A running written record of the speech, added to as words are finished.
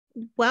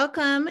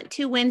Welcome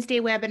to Wednesday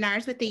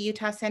webinars with the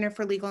Utah Center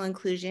for Legal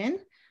Inclusion.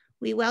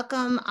 We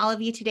welcome all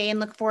of you today and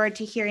look forward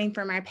to hearing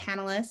from our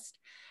panelists,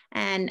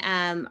 and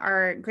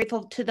are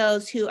grateful to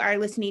those who are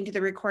listening to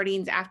the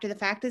recordings after the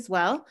fact as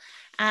well.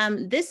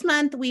 This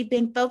month we've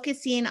been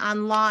focusing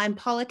on law and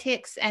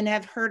politics and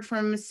have heard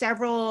from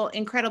several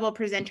incredible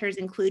presenters,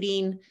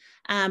 including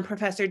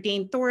Professor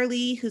Dane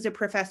Thorley, who's a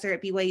professor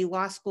at BYU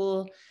Law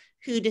School,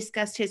 who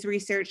discussed his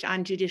research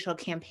on judicial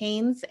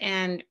campaigns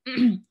and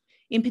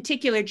in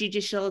particular,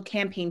 judicial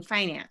campaign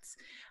finance.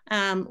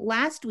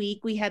 Last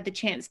week, we had the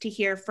chance to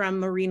hear from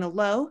Marina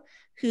Lowe,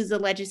 who is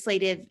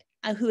legislative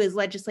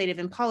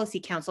and policy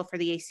counsel for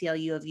the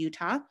ACLU of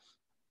Utah.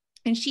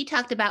 And she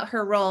talked about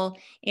her role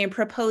in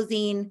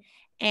proposing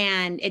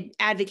and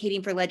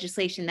advocating for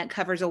legislation that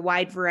covers a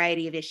wide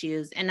variety of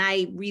issues. And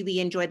I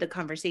really enjoyed the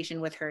conversation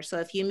with her. So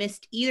if you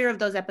missed either of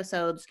those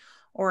episodes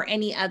or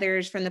any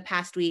others from the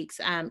past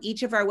weeks,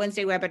 each of our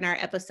Wednesday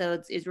webinar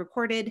episodes is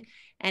recorded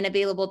and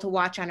available to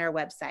watch on our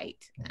website.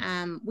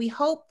 We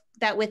hope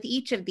that with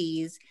each of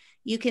these,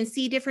 you can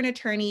see different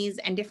attorneys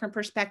and different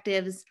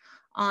perspectives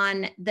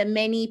on the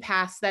many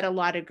paths that a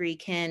law degree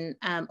can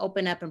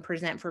open up and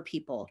present for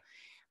people.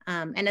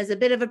 And as a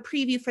bit of a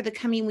preview for the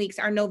coming weeks,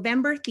 our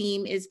November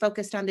theme is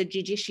focused on the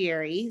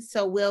judiciary.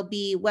 So we'll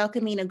be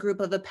welcoming a group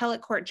of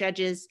appellate court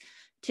judges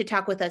to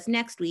talk with us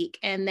next week.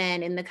 And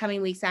then in the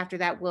coming weeks after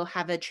that, we'll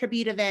have a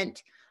tribute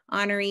event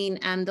honoring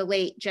the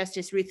late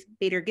Justice Ruth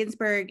Bader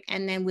Ginsburg.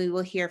 And then we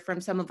will hear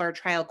from some of our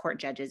trial court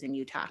judges in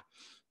Utah.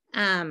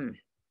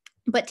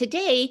 But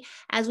today,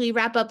 as we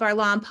wrap up our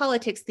law and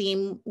politics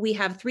theme, we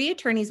have three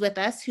attorneys with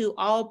us who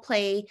all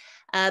play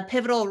a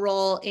pivotal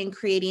role in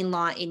creating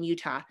law in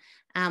Utah.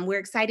 We're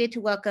excited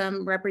to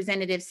welcome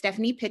Representative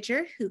Stephanie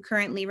Pitcher, who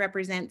currently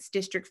represents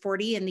District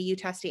 40 in the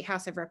Utah State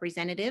House of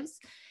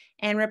Representatives.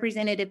 And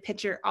Representative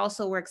Pitcher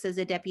also works as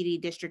a deputy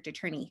district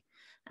attorney.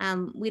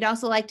 We'd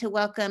also like to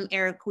welcome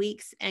Erik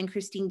Weeks and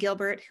Christine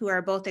Gilbert, who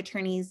are both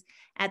attorneys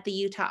at the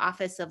Utah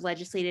Office of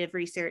Legislative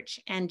Research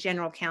and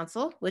General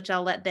Counsel, which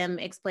I'll let them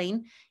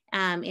explain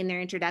in their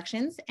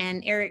introductions.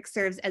 And Erik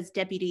serves as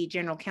Deputy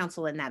General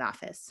Counsel in that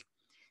office.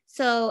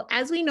 So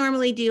as we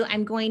normally do,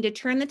 I'm going to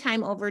turn the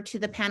time over to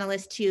the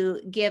panelists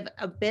to give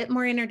a bit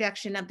more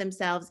introduction of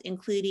themselves,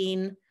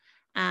 including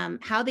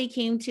how they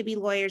came to be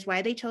lawyers,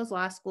 why they chose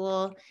law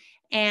school,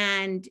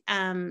 and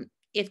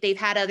if they've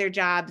had other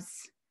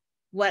jobs,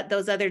 what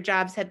those other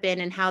jobs have been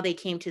and how they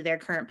came to their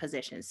current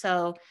position.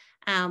 So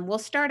we'll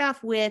start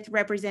off with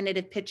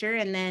Representative Pitcher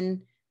and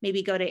then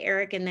maybe go to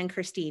Erik and then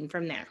Christine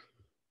from there.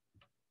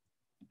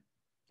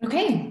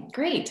 Okay,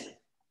 great.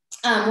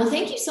 Well,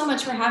 thank you so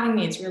much for having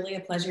me. It's really a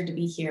pleasure to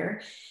be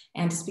here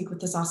and to speak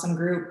with this awesome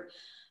group.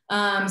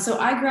 So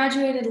I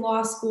graduated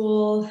law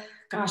school,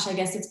 gosh, I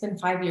guess it's been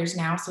 5 years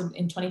now, so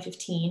in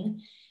 2015.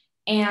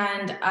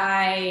 And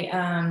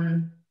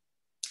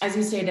as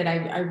you stated,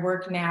 I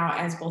work now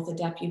as both a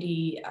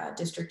deputy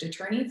district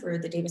attorney for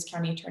the Davis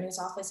County Attorney's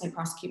Office. I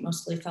prosecute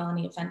mostly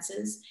felony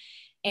offenses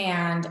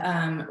and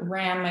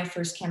ran my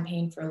first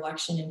campaign for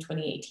election in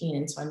 2018.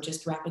 And so I'm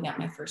just wrapping up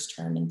my first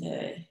term in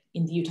the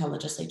Utah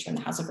Legislature in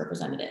the House of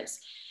Representatives.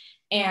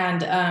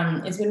 And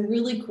it's been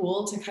really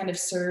cool to kind of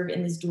serve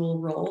in this dual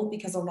role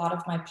because a lot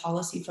of my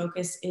policy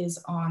focus is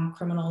on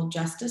criminal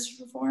justice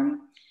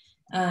reform.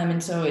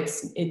 And so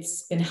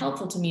it's been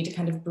helpful to me to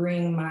kind of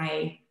bring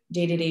my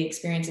day-to-day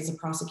experience as a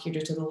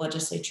prosecutor to the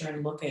legislature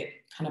and look at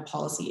kind of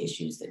policy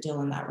issues that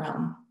deal in that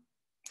realm.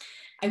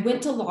 I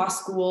went to law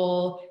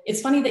school. It's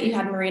funny that you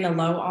had Marina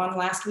Lowe on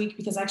last week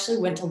because I actually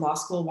went to law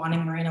school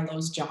wanting Marina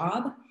Lowe's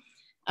job.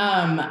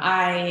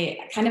 I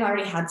kind of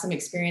already had some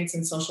experience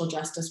in social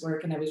justice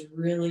work and I was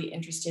really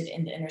interested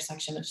in the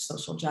intersection of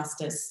social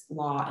justice,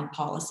 law, and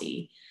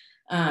policy.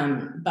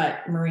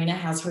 But Marina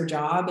has her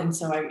job. And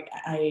so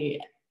I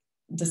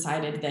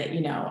decided that,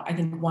 I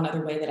think one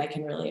other way that I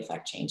can really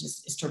affect change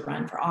is to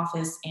run for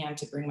office and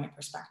to bring my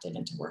perspective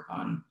and to work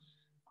on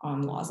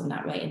laws in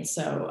that way. And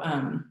so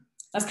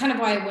that's kind of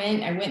why I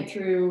went. I went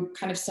through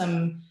kind of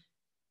some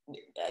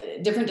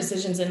different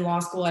decisions in law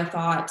school. I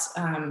thought,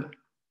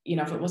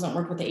 if it wasn't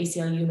work with the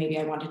ACLU, maybe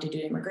I wanted to do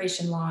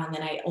immigration law. And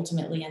then I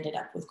ultimately ended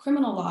up with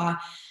criminal law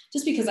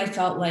just because I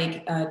felt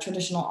like a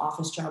traditional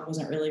office job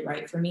wasn't really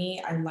right for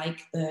me. I like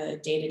the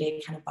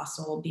day-to-day kind of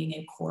bustle, being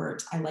in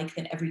court. I like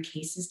that every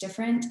case is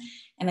different.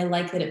 And I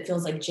like that it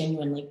feels like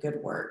genuinely good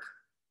work.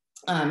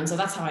 And so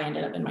that's how I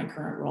ended up in my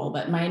current role.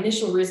 But my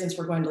initial reasons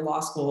for going to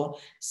law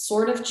school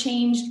sort of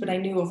changed, but I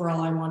knew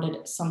overall I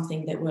wanted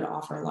something that would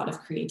offer a lot of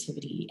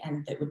creativity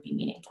and that would be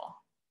meaningful.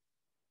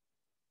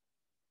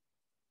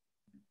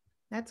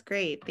 That's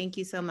great. Thank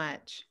you so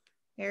much.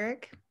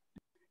 Erik?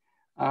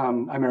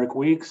 I'm Erik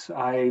Weeks.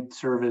 I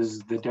serve as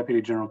the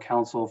Deputy General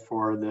Counsel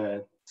for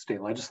the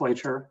state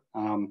legislature.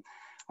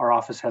 Our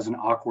office has an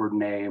awkward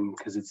name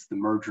because it's the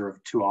merger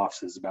of two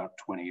offices about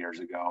 20 years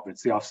ago, but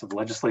it's the Office of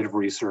Legislative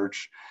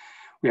Research.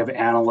 We have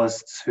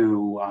analysts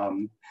who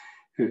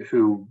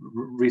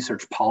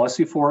research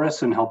policy for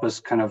us and help us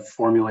kind of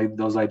formulate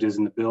those ideas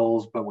in the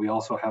bills, but we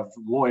also have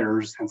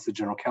lawyers, hence the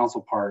general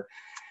counsel part,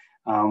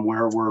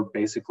 where we're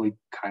basically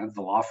kind of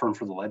the law firm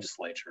for the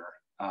legislature.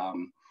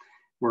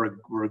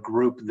 We're a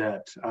group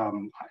that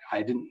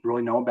I didn't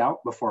really know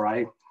about before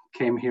I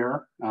came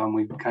here.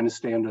 We kind of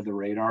stay under the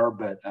radar,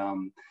 but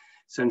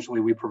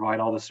essentially we provide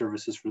all the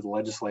services for the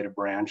legislative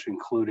branch,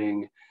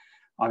 including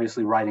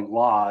obviously writing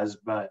laws,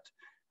 but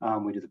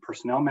we do the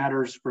personnel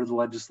matters for the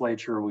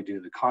legislature, we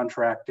do the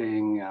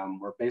contracting,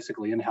 we're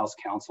basically in-house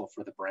counsel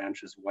for the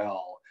branch as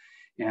well.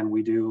 And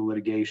we do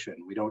litigation.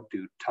 We don't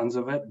do tons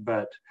of it,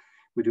 but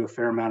we do a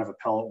fair amount of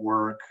appellate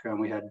work.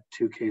 We had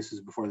 2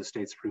 cases before the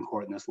state Supreme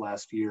Court in this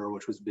last year,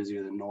 which was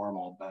busier than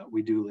normal, but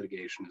we do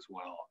litigation as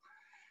well.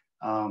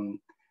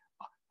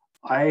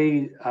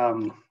 I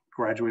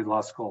graduated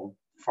law school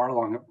far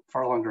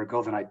longer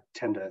ago than I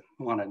tend to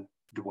want to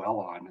dwell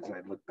on as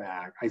I look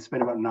back. I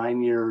spent about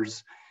 9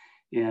 years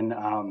in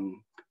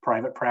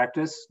private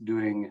practice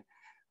doing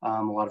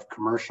a lot of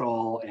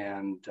commercial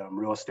and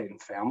real estate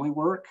and family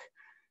work.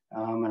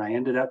 And I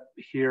ended up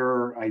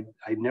here, I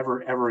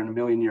never ever in a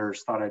million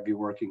years thought I'd be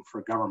working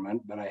for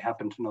government, but I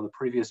happened to know the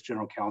previous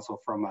general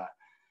counsel from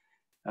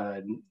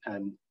a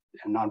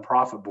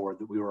nonprofit board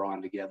that we were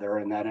on together.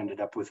 And that ended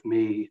up with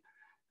me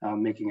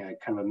making a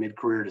kind of a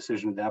mid-career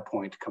decision at that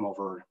point to come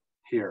over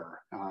here,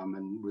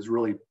 and was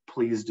really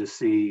pleased to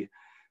see,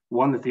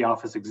 one, that the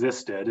office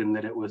existed and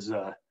that it was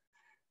a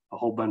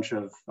whole bunch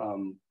of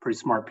pretty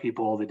smart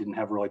people that didn't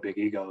have really big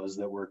egos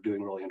that were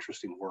doing really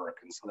interesting work.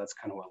 And so that's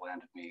kind of what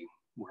landed me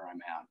where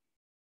I'm at.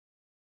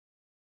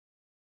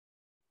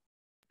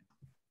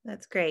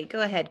 That's great. Go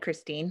ahead,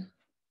 Christine.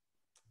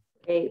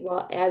 Great.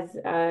 Well, as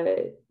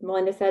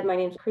Melinda said, my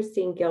name is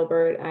Christine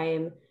Gilbert. I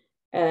am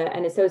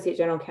an associate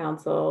general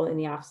counsel in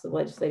the Office of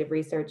Legislative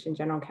Research and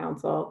General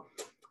Counsel.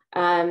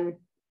 I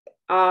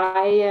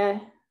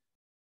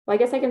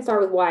guess I can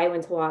start with why I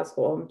went to law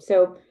school.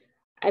 So,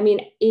 I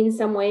mean, in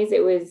some ways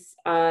it was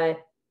a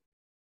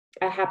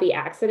happy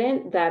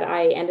accident that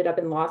I ended up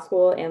in law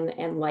school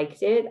and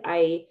liked it.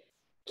 I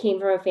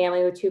came from a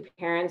family with 2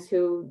 parents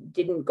who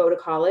didn't go to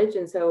college.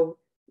 And so,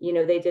 you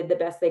know, they did the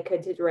best they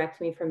could to direct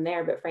me from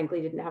there, but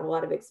frankly, didn't have a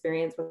lot of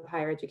experience with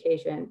higher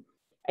education.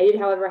 I did,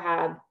 however,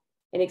 have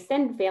an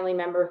extended family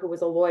member who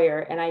was a lawyer.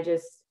 And I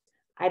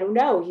don't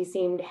know, he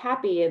seemed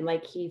happy and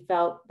like he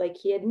felt like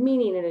he had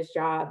meaning in his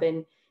job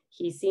and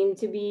he seemed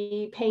to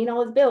be paying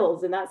all his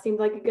bills. And that seemed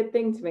like a good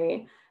thing to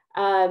me.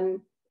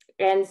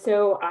 And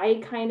so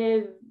I kind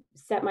of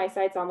set my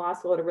sights on law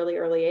school at a really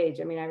early age.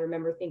 I mean, I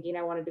remember thinking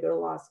I wanted to go to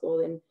law school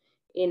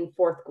in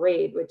 4th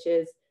grade, which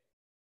is,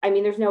 I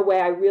mean, there's no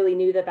way I really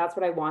knew that that's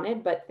what I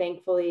wanted, but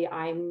thankfully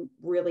I'm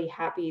really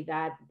happy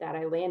that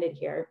I landed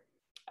here.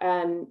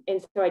 And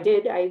so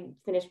I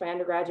finished my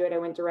undergraduate, I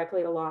went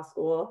directly to law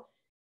school.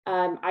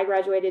 I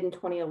graduated in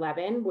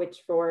 2011,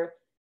 which for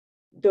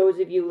those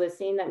of you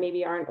listening that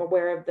maybe aren't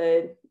aware of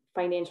the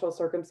financial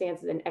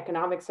circumstances and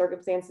economic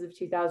circumstances of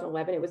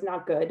 2011, it was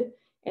not good.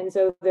 And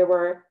so there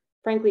were,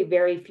 frankly,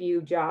 very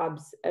few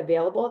jobs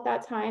available at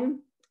that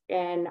time.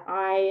 And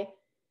I,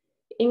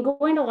 in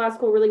going to law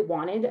school, really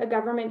wanted a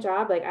government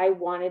job. Like I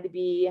wanted to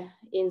be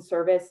in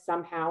service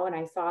somehow. And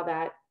I saw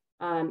that,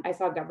 I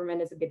saw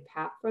government as a good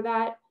path for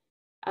that.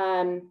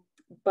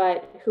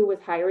 But who was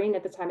hiring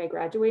at the time I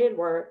graduated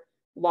were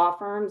law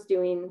firms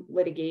doing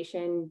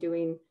litigation,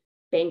 doing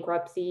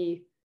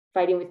bankruptcy,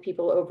 fighting with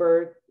people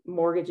over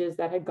mortgages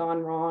that had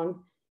gone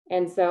wrong.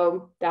 And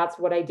so that's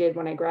what I did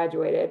when I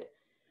graduated.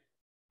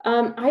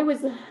 I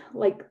was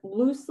like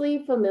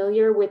loosely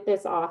familiar with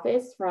this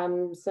office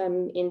from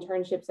some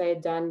internships I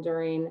had done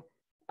during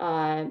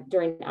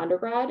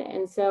undergrad.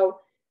 And so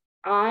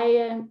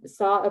I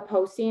saw a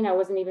posting. I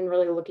wasn't even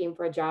really looking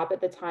for a job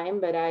at the time,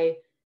 but I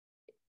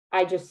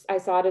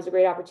saw it as a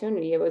great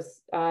opportunity. It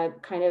was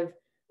kind of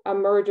a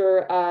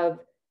merger of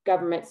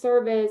government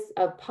service,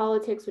 of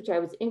politics, which I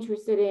was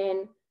interested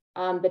in,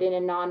 but in a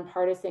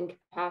nonpartisan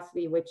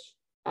capacity, which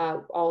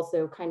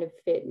also kind of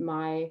fit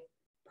my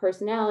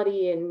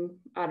personality and,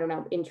 I don't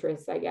know,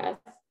 interests, I guess.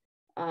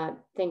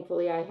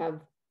 Thankfully, I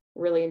have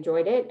really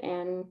enjoyed it.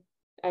 And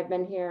I've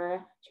been here,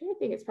 I'm trying to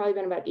think, it's probably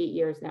been about 8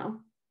 years now.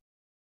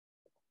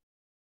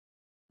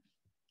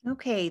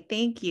 Okay,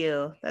 thank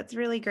you. That's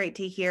really great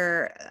to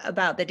hear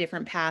about the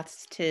different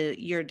paths to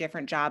your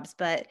different jobs.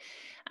 But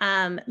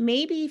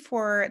maybe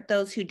for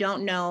those who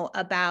don't know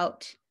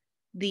about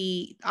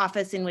the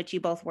office in which you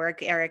both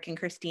work, Erik and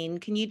Christine,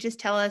 can you just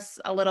tell us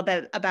a little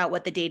bit about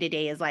what the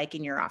day-to-day is like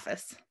in your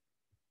office?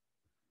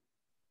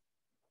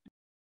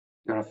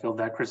 You want to fill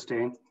that,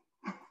 Christine?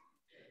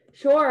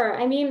 Sure.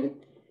 I mean,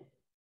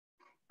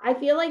 I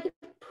feel like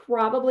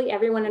probably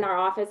everyone in our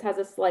office has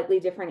a slightly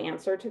different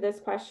answer to this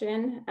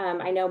question.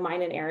 I know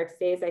mine and Erik's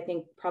days, I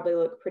think, probably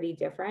look pretty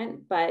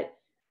different, but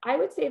I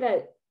would say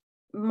that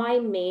my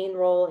main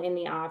role in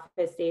the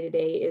office day to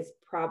day is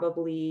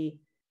probably,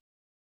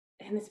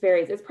 and this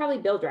varies, it's probably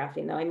bill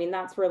drafting though. I mean,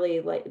 that's really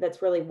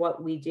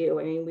what we do.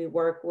 I mean, we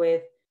work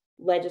with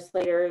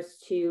legislators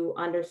to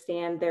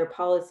understand their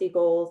policy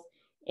goals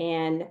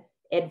and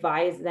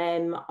advise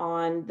them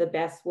on the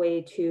best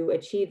way to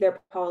achieve their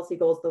policy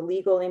goals, the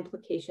legal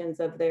implications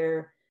of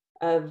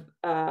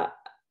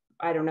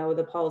I don't know,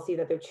 the policy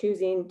that they're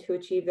choosing to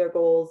achieve their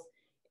goals,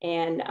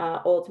 and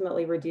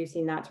ultimately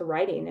reducing that to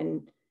writing.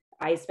 And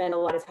I spend a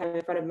lot of time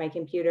in front of my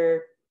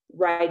computer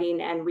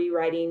writing and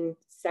rewriting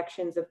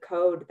sections of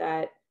code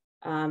that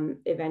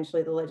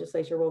eventually the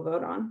legislature will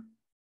vote on.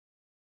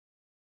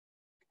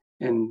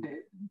 And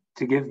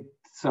to give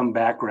some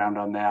background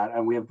on that,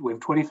 we have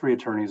 23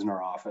 attorneys in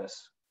our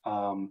office.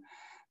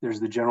 There's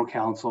the general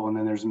counsel, and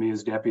then there's me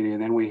as deputy,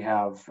 and then we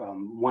have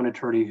one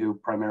attorney who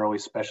primarily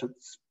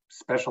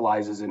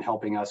specializes in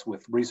helping us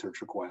with research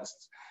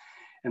requests.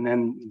 And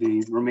then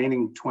the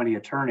remaining 20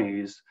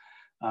 attorneys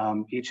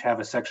each have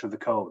a section of the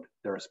code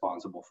they're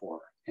responsible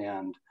for.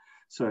 And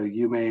so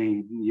you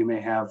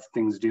may have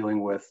things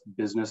dealing with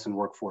business and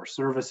workforce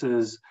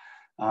services,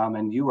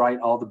 and you write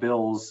all the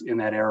bills in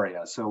that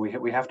area. So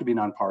we have to be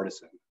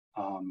nonpartisan.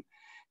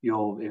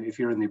 If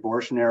you're in the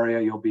abortion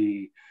area, you'll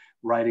be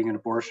writing an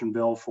abortion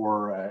bill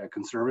for a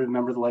conservative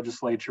member of the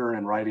legislature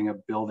and writing a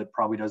bill that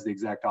probably does the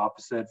exact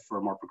opposite for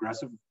a more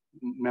progressive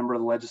member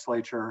of the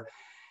legislature.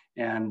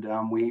 And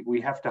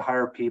we have to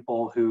hire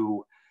people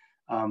who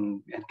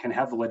can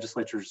have the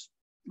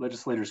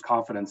legislators'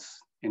 confidence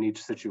in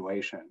each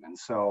situation. And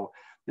so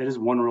that is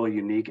one really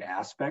unique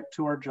aspect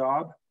to our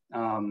job.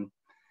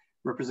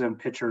 Representative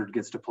Pitcher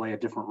gets to play a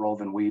different role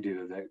than we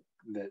do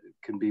that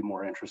can be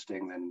more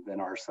interesting than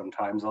ours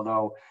sometimes,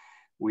 although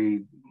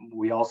we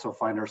also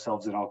find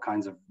ourselves in all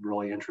kinds of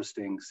really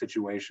interesting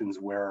situations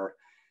where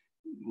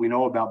we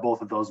know about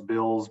both of those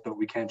bills, but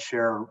we can't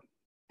share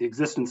the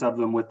existence of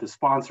them with the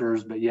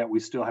sponsors, but yet we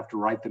still have to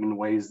write them in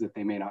ways that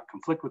they may not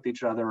conflict with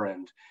each other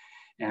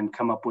and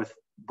come up with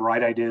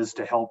bright ideas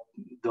to help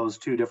those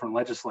two different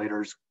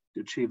legislators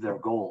achieve their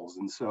goals.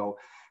 And so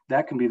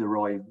that can be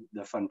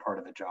the fun part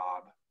of the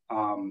job.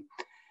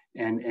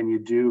 And you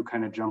do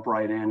kind of jump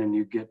right in and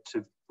you get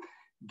to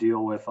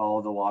deal with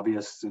all the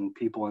lobbyists and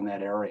people in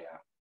that area.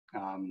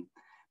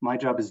 My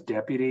job as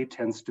deputy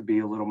tends to be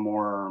a little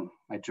more,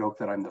 I joke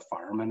that I'm the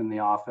fireman in the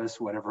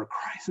office. Whatever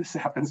crisis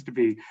happens to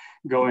be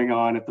going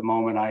on at the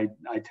moment, I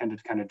tend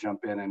to kind of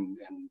jump in and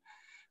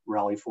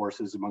rally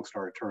forces amongst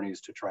our attorneys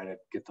to try to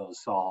get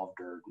those solved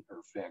or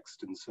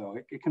fixed. And so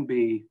it can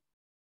be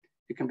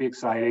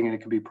exciting, and it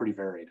can be pretty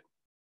varied.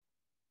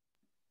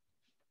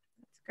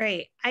 That's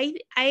great.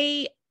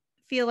 I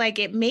feel like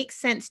it makes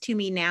sense to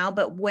me now,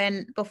 but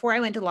before I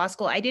went to law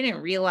school, I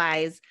didn't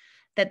realize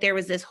that there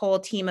was this whole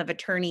team of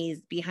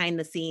attorneys behind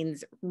the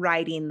scenes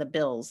writing the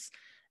bills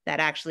that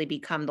actually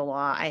become the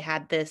law. I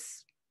had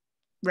this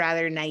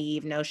rather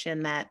naive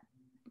notion that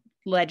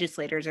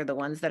legislators are the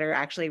ones that are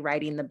actually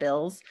writing the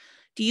bills.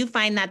 Do you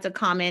find that's a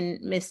common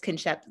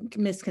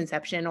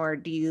misconception, or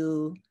do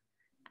you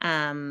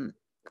find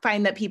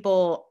that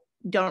people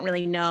don't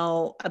really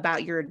know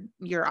about your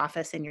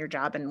office and your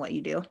job and what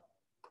you do?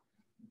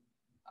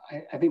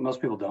 I think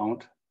most people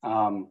don't,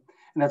 and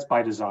that's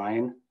by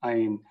design. I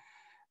mean,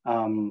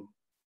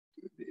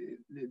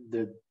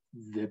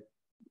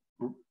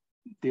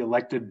 the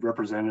elected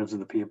representatives of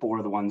the people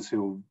are the ones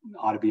who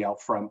ought to be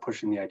out front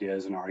pushing the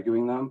ideas and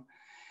arguing them.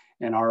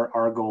 And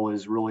our goal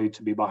is really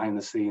to be behind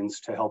the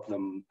scenes to help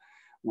them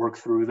work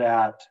through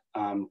that,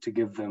 to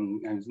give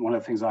them, and one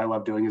of the things I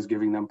love doing is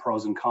giving them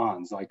pros and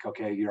cons. Like,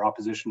 okay, your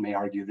opposition may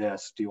argue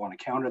this. Do you want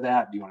to counter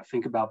that? Do you want to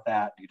think about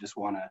that? Do you just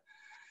want to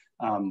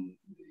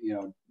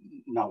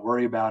not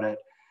worry about it?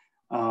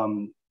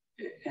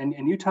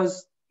 And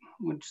Utah's,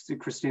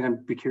 Christine,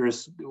 I'd be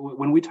curious,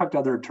 when we talk to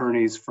other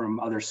attorneys from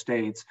other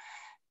states,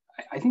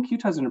 I think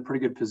Utah's in a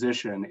pretty good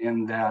position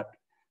in that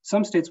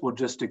some states will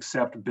just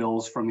accept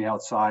bills from the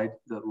outside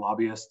that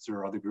lobbyists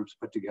or other groups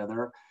put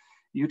together.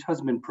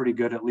 Utah's been pretty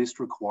good at least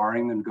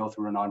requiring them to go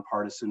through a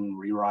nonpartisan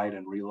rewrite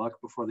and relook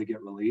before they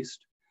get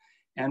released.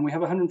 And we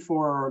have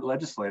 104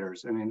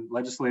 legislators. I mean,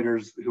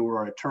 legislators who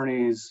are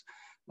attorneys,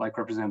 like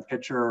Representative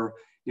Pitcher,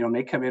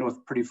 may come in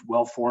with pretty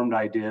well-formed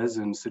ideas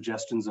and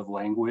suggestions of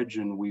language,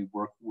 and we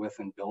work with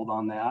and build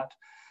on that.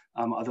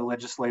 Other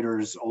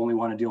legislators only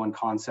want to deal in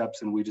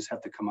concepts, and we just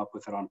have to come up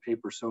with it on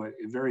paper. So it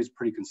varies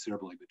pretty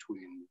considerably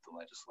between the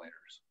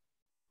legislators.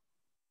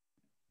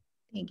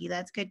 Thank you.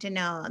 That's good to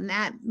know. And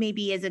that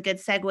maybe is a good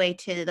segue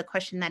to the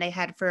question that I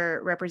had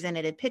for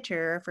Representative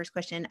Pitcher. First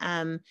question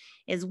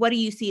is, what do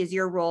you see as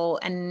your role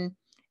and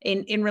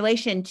in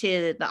relation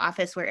to the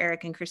office where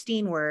Erik and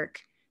Christine work?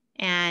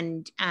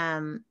 And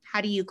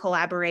how do you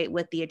collaborate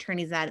with the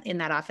attorneys in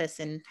that office?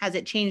 And has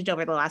it changed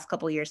over the last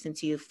couple of years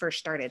since you first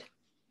started?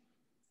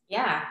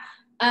 Yeah,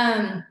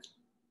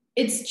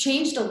 it's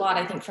changed a lot,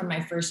 I think, from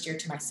my first year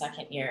to my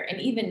second year.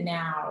 And even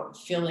now,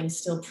 feeling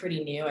still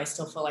pretty new, I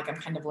still feel like I'm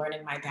kind of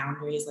learning my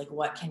boundaries, like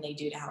what can they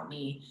do to help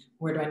me?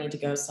 Where do I need to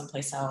go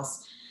someplace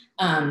else?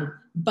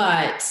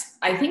 But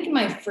I think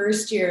my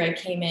first year I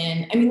came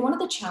in, I mean, one of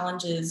the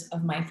challenges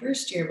of my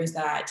first year was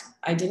that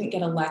I didn't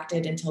get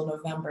elected until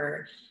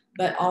November,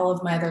 but all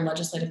of my other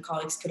legislative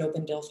colleagues could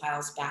open bill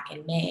files back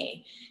in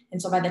May.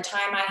 And so by the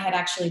time I had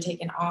actually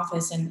taken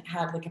office and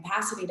had the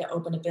capacity to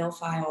open a bill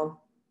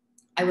file,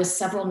 I was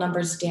several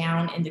numbers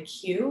down in the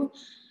queue,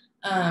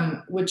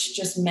 which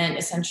just meant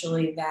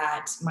essentially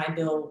that my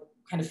bill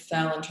kind of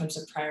fell in terms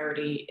of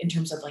priority, in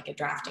terms of like a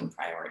drafting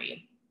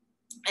priority.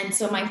 And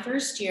so my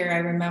first year, I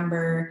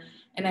remember,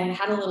 and I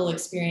had a little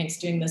experience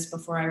doing this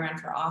before I ran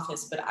for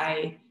office, but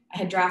I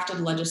had drafted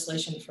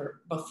legislation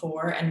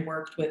before and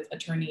worked with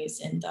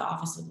attorneys in the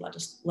Office of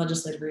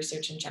Legislative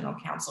Research and General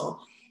Counsel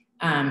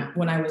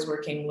when I was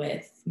working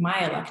with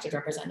my elected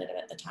representative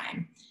at the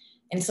time.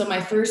 And so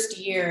my first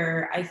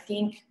year, I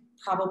think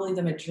probably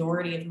the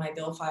majority of my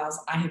bill files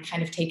I had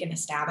kind of taken a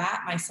stab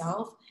at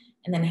myself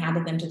and then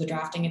handed them to the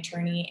drafting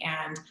attorney.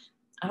 And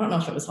I don't know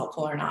if it was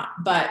helpful or not,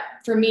 but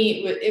for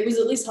me, it was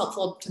at least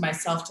helpful to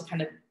myself to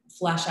kind of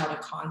flesh out a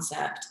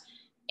concept.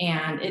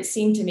 And it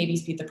seemed to maybe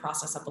speed the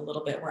process up a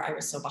little bit where I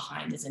was so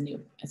behind as a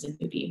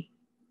newbie.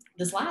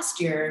 This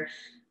last year,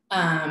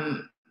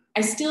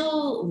 I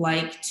still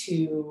like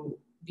to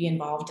be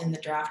involved in the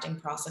drafting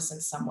process in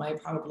some way,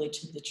 probably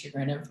to the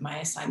chagrin of my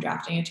assigned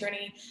drafting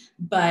attorney.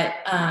 But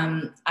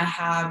I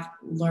have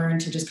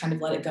learned to just kind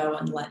of let it go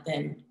and let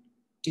them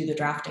do the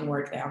drafting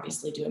work. They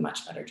obviously do a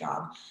much better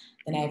job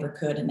than I ever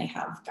could, and they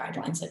have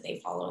guidelines that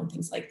they follow and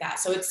things like that.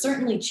 So it's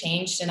certainly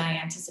changed, and I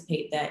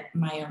anticipate that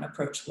my own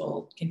approach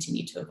will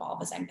continue to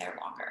evolve as I'm there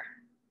longer.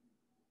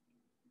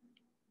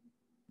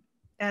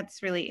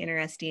 That's really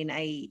interesting.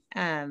 I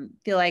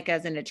feel like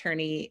as an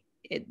attorney,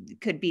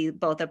 it could be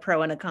both a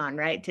pro and a con,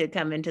 right, to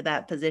come into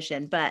that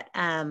position. But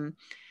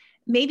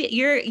maybe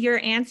your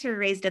answer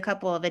raised a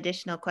couple of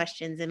additional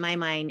questions in my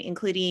mind,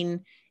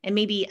 including, and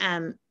maybe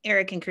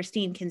Erik and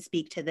Christine can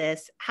speak to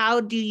this.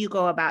 How do you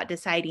go about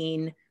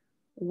deciding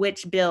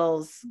which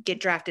bills get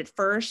drafted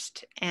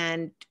first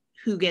and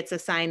who gets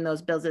assigned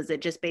those bills? Is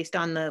it just based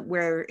on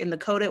where in the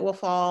code it will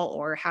fall,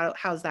 or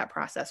how's that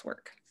process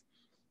work?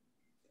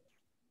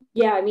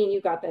 Yeah, I mean,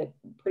 you got that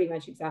pretty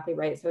much exactly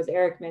right. So as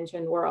Erik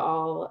mentioned, we're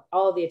all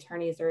of the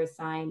attorneys are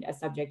assigned a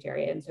subject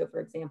area. And so, for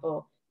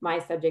example, my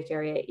subject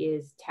area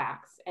is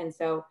tax. And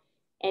so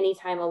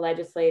anytime a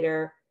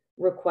legislator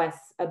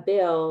requests a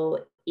bill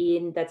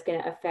that's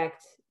going to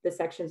affect the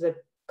sections of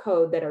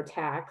code that are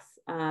tax,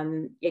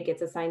 it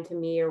gets assigned to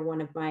me or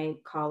one of my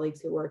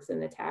colleagues who works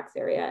in the tax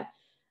area.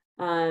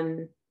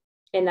 And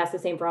that's the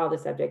same for all the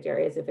subject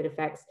areas. If it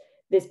affects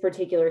this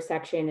particular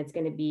section, it's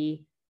going to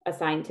be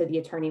assigned to the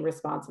attorney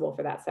responsible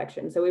for that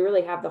section. So we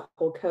really have the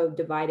whole code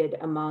divided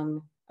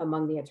among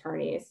the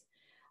attorneys.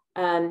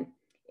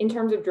 In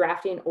terms of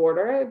drafting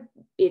order,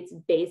 it's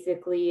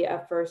basically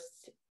a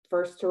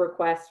first to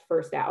request,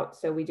 first out.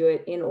 So we do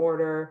it in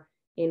order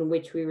in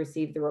which we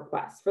receive the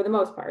request for the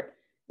most part.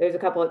 There's a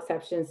couple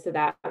exceptions to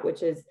that,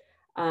 which is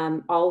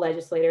all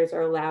legislators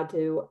are allowed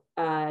to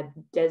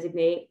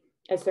designate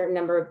a certain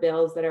number of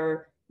bills that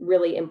are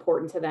really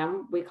important to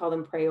them. We call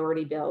them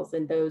priority bills,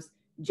 and those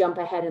jump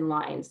ahead in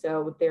line.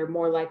 So they're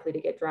more likely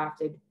to get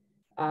drafted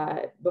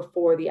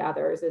before the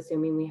others,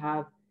 assuming we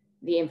have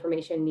the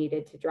information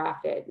needed to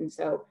draft it. And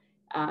so,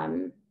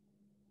 so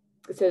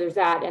there's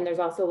that. And there's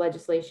also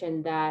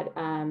legislation that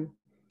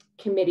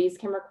committees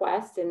can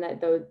request, and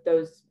that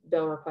those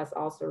bill requests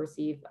also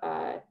receive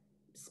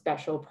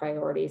special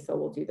priority. So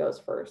we'll do those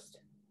first.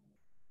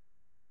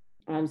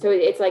 So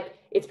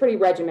it's pretty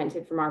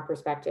regimented from our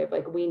perspective.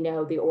 Like, we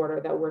know the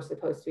order that we're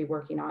supposed to be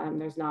working on, and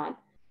there's not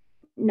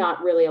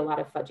really a lot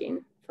of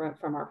fudging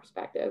from our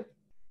perspective.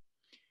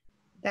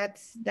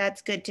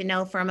 That's good to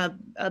know from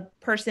a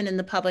person in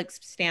the public's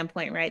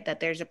standpoint, right? That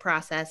there's a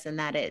process, and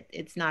that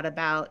it's not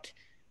about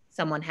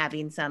someone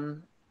having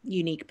some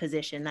unique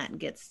position that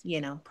gets,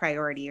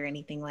 priority or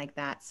anything like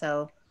that.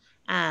 So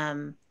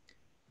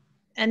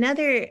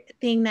another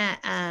thing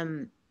that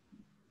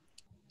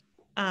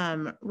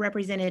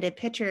Representative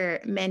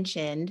Pitcher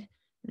mentioned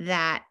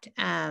that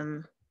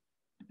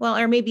well,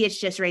 or maybe it's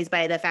just raised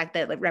by the fact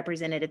that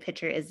Representative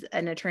Pitcher is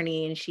an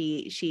attorney and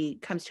she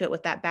comes to it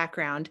with that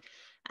background.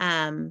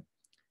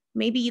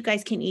 Maybe you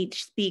guys can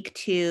each speak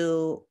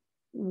to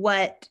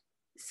what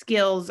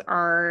skills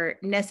are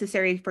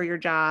necessary for your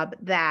job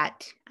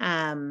that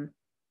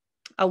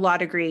a law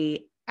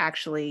degree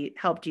actually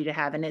helped you to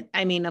have.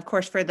 And of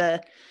course, for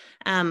the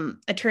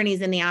attorneys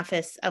in the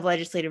Office of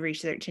Legislative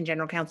Research and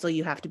General Counsel,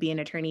 you have to be an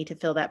attorney to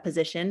fill that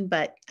position.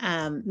 But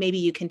maybe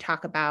you can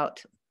talk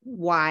about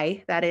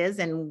why that is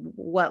and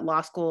what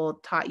law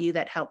school taught you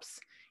that helps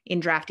in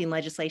drafting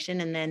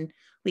legislation. And then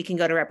we can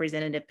go to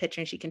Representative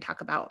Pitcher and she can talk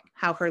about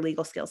how her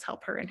legal skills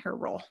help her in her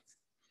role.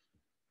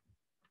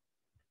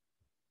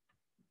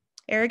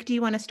 Erik, do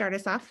you want to start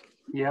us off?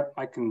 Yep,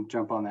 I can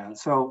jump on that.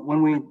 So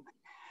when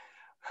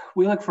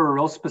we look for a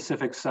real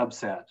specific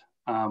subset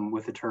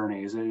with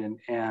attorneys,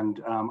 and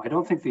I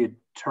don't think the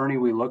attorney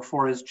we look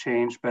for has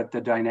changed, but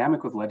the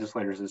dynamic with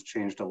legislators has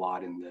changed a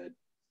lot in the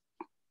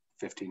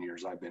 15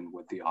 years I've been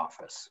with the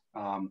office.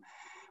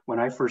 When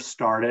I first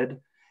started,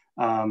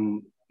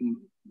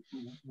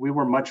 we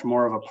were much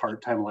more of a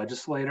part-time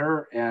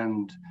legislator,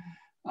 and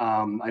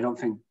I don't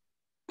think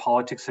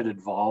politics had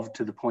evolved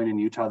to the point in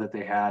Utah that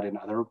they had in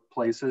other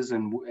places.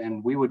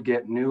 And we would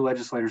get new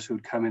legislators who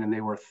would come in and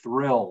they were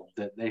thrilled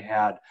that they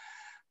had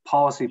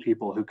policy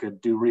people who could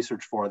do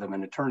research for them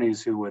and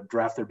attorneys who would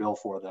draft their bill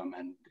for them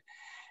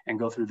and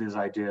go through these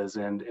ideas.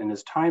 And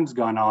as time's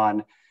gone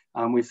on,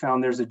 we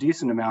found there's a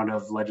decent amount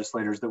of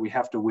legislators that we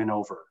have to win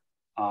over.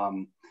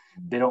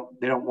 They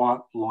don't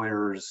want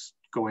lawyers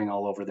going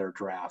all over their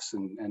drafts,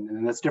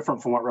 and that's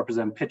different from what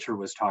Representative Pitcher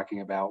was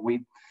talking about.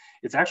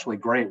 It's actually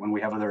great when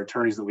we have other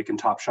attorneys that we can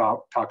talk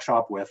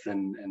shop with,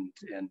 and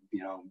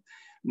you know,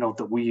 note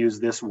that we use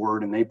this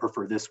word and they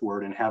prefer this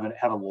word, and have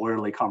a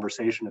lawyerly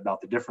conversation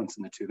about the difference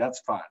in the two. That's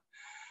fun.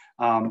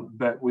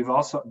 But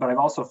I've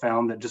also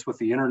found that just with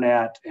the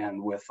internet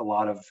and with a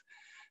lot of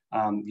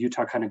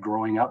Utah kind of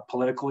growing up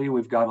politically,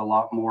 we've got a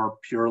lot more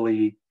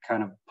purely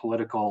kind of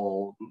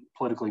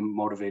politically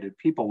motivated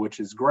people, which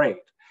is great.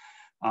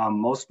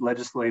 Most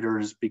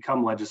legislators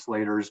become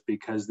legislators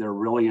because they're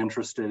really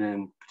interested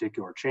in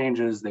particular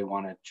changes. They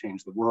want to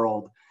change the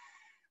world.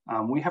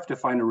 We have to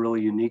find a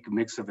really unique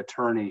mix of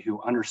attorney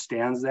who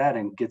understands that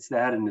and gets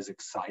that and is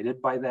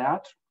excited by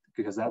that,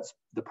 because that's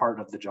the part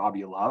of the job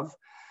you love.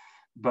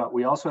 But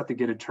we also have to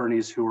get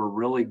attorneys who are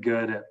really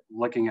good at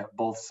looking at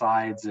both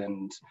sides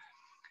and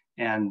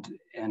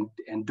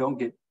don't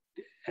get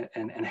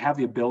and have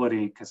the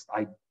ability, because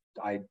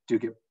I do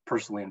get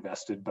personally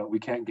invested, but we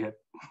can't get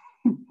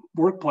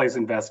workplace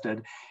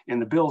invested in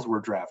the bills we're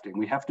drafting.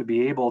 We have to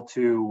be able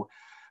to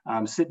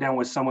sit down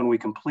with someone we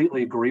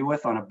completely agree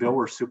with on a bill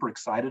we're super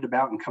excited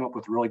about and come up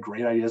with really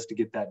great ideas to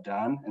get that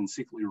done, and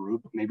secretly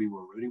maybe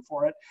we're rooting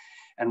for it.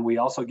 And we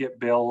also get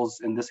bills,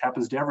 and this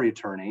happens to every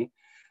attorney,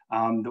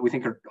 that we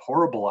think are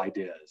horrible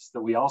ideas, that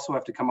we also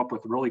have to come up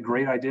with really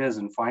great ideas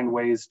and find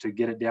ways to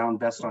get it down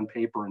best on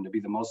paper and to be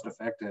the most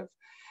effective.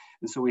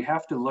 And so we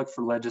have to look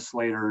for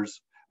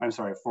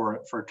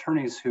for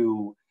attorneys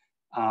who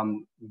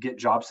get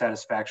job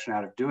satisfaction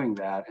out of doing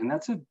that. And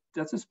that's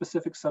a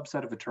specific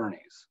subset of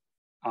attorneys.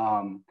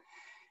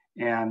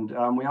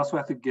 We also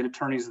have to get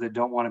attorneys that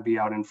don't want to be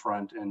out in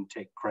front and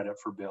take credit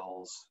for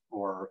bills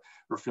or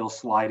feel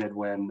slighted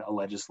when a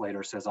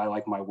legislator says, I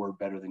like my word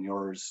better than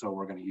yours, so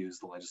we're going to use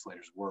the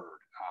legislator's word.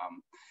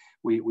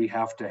 We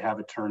have to have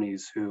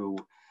attorneys who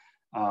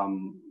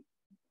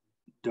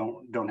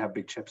don't have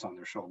big chips on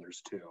their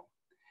shoulders too.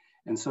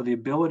 And so the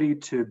ability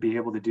to be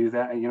able to do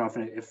that, you know,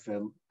 if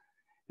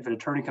an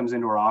attorney comes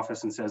into our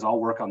office and says, I'll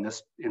work on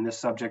this in this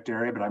subject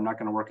area, but I'm not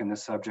going to work in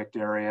this subject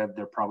area,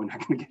 they're probably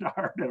not going to get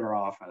hired at our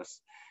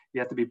office.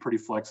 You have to be pretty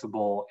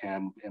flexible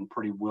and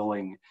pretty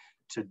willing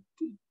to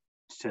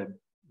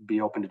be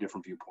open to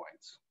different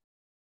viewpoints.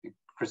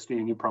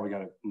 Christine, you probably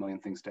got a million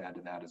things to add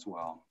to that as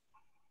well.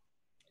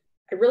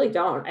 I really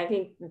don't. I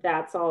think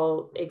that's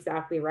all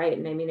exactly right.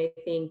 And I mean, I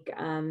think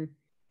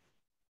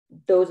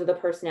those are the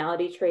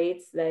personality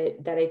traits that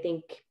I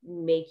think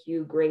make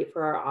you great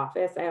for our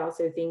office. I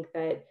also think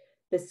that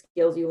the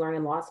skills you learn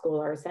in law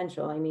school are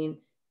essential. I mean,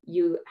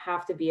 you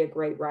have to be a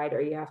great writer.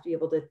 You have to be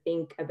able to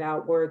think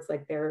about words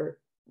like they're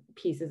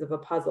pieces of a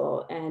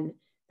puzzle, and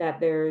that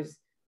there's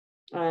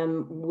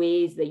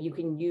ways that you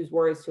can use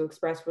words to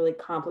express really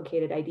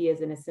complicated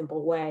ideas in a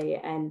simple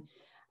way. And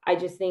I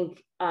just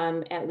think,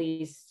 at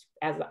least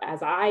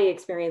as I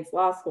experienced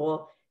law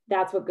school,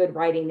 that's what good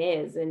writing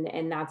is,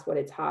 and that's what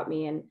it taught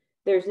me. And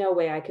there's no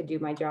way I could do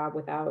my job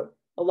without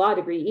a law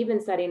degree, even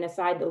setting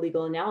aside the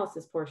legal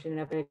analysis portion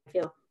of it. I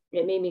feel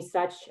it made me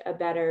such a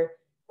better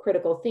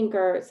critical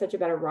thinker, such a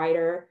better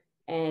writer,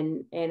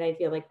 and I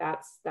feel like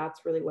that's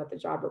really what the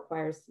job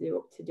requires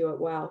to do it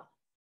well.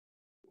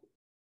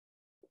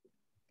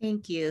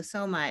 Thank you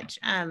so much.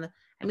 I'm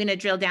going to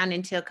drill down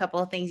into a couple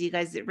of things you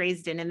guys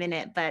raised in a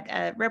minute, but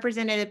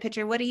Representative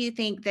Pitcher, what do you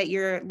think that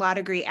your law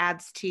degree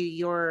adds to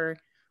your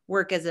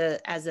work as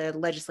a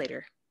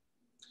legislator?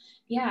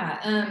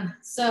 Yeah,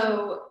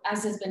 so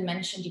as has been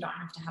mentioned, you don't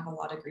have to have a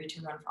law degree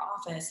to run for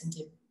office and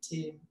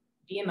to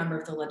be a member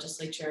of the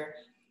legislature.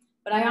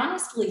 But I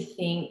honestly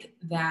think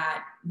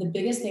that the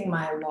biggest thing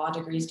my law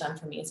degree has done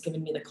for me is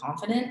given me the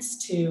confidence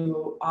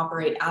to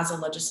operate as a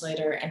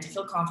legislator and to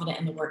feel confident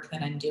in the work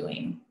that I'm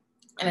doing.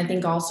 And I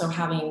think also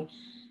having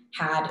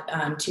had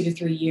 2 to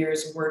 3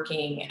 years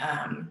working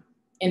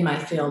in my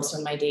field, so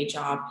in my day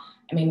job,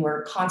 I mean,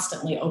 we're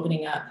constantly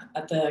opening up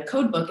at the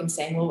code book and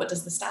saying, well, what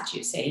does the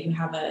statute say? You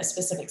have a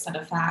specific set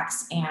of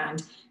facts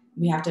and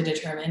we have to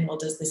determine, well,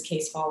 does this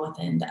case fall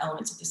within the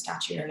elements of the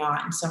statute or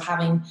not? And so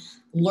having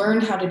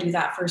learned how to do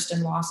that first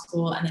in law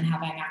school and then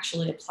having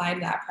actually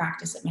applied that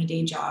practice at my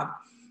day job,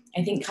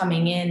 I think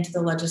coming into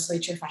the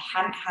legislature, if I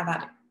hadn't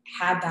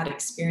had that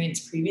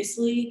experience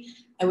previously,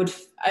 I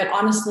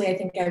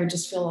think I would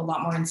just feel a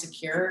lot more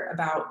insecure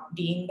about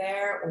being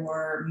there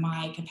or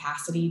my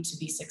capacity to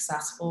be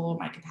successful,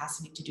 my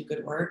capacity to do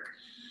good work.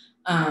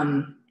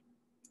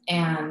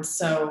 And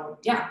so,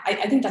 yeah,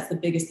 I think that's the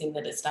biggest thing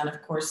that it's done. Of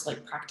course,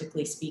 like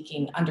practically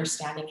speaking,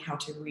 understanding how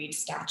to read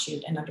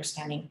statute and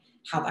understanding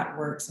how that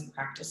works in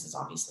practice is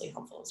obviously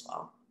helpful as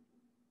well.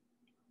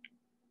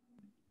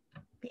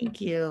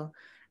 Thank you.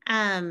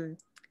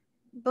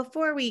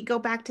 Before we go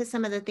back to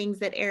some of the things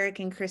that Erik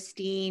and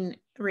Christine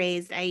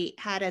raised, I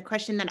had a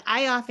question that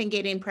I often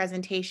get in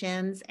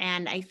presentations,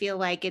 and I feel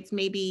like it's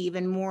maybe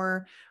even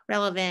more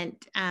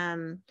relevant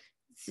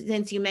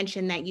since you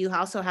mentioned that you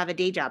also have a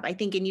day job. I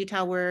think in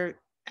Utah, we're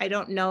I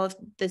don't know if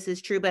this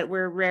is true, but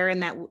we're rare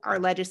in that our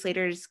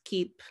legislators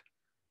keep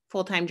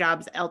full-time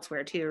jobs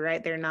elsewhere too,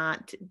 right? They're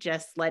not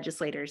just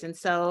legislators. And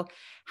so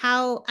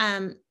how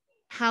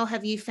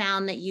have you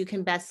found that you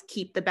can best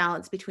keep the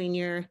balance between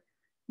your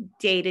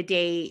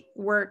day-to-day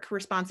work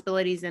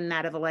responsibilities and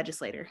that of a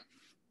legislator?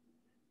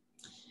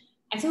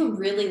 I feel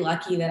really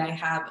lucky that I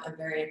have a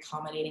very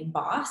accommodating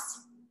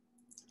boss.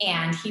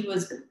 And he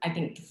was, I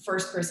think, the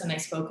first person I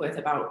spoke with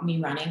about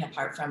me running,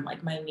 apart from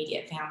like my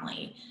immediate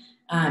family.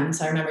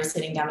 So I remember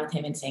sitting down with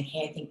him and saying,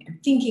 hey, I'm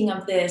thinking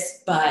of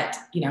this, but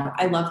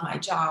I love my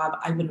job.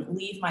 I wouldn't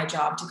leave my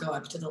job to go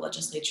up to the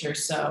legislature.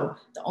 So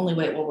the only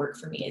way it will work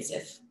for me is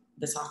if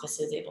this office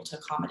is able to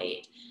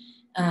accommodate.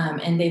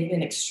 And they've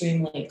been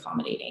extremely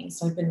accommodating.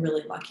 So I've been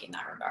really lucky in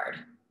that regard.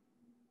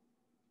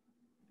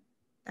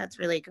 That's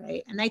really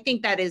great. And I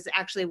think that is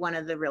actually one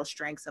of the real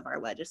strengths of our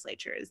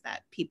legislature, is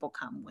that people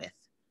come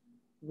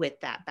with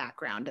that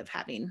background of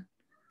having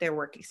their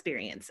work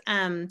experience.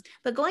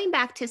 But going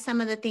back to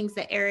some of the things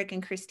that Erik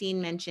and Christine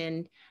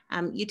mentioned,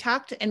 you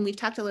talked, and we've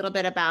talked a little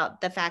bit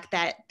about the fact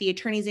that the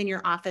attorneys in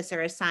your office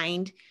are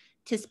assigned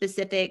to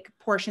specific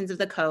portions of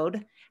the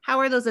code. How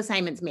are those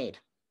assignments made?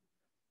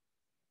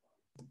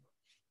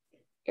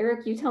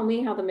 Erik, you tell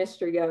me how the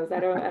mystery goes. I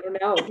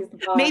don't know. He's the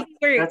boss. Maybe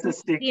we're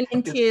getting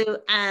into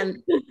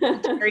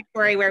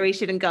territory where we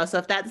shouldn't go. So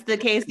if that's the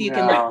case, you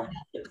can.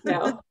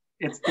 No.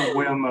 It's the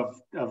whim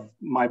of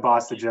my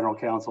boss, the general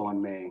counsel,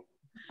 and me.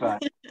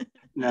 But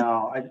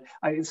no,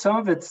 some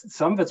of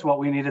it's what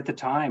we need at the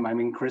time. I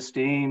mean,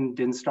 Christine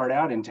didn't start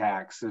out in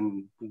tax,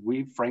 and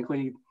we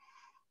frankly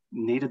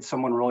needed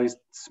someone really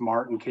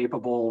smart and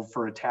capable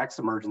for a tax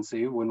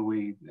emergency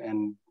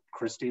and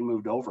Christine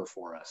moved over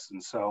for us.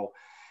 And so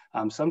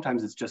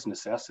sometimes it's just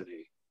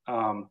necessity.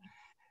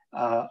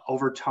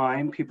 Over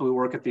time, people who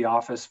work at the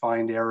office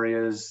find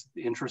areas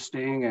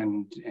interesting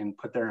and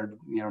put their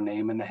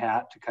name in the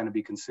hat to kind of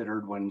be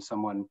considered when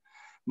someone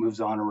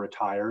moves on or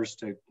retires,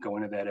 to go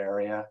into that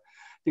area.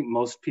 I think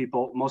most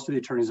of the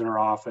attorneys in our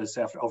office,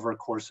 over a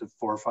course of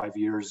 4 or 5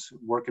 years,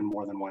 work in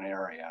more than one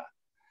area.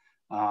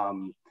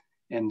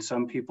 And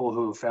some people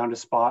who found a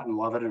spot and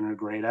love it and are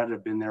great at it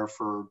have been there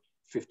for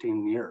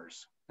 15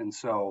 years. And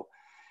so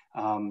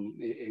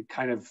it's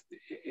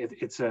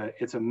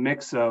a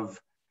mix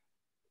of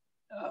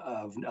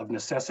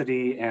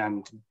necessity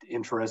and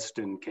interest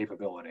and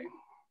capability.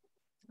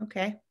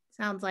 Okay.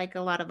 Sounds like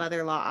a lot of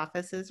other law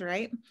offices,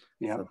 right?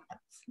 Yeah. So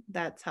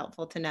that's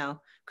helpful to know.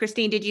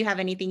 Christine, did you have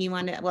anything you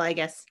wanted? Well, I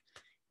guess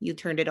you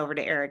turned it over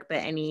to Erik, but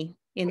any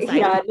insight?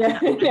 Yeah, no,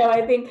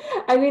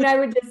 I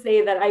would just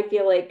say that I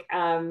feel like,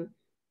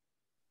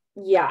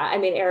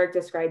 Erik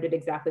described it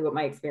exactly what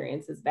my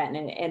experience has been.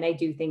 And I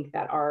do think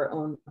that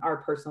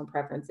our personal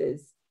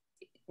preferences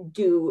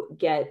do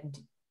get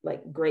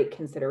like great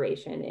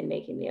consideration in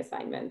making the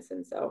assignments.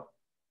 And so,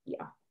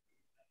 yeah,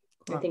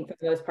 cool. I think for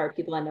the most part,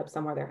 people end up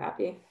somewhere they're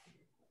happy.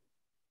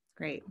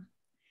 Great.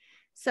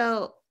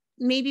 So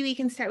maybe we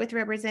can start with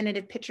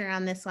Representative Pitcher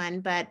on this one,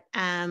 but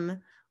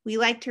we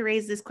like to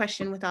raise this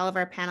question with all of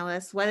our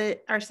panelists.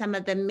 What are some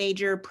of the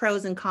major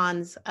pros and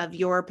cons of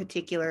your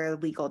particular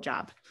legal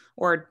job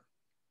or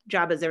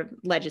job as a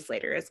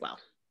legislator as well?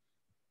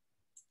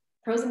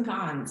 Pros and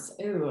cons.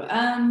 Ooh.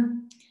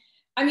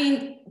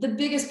 The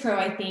biggest pro,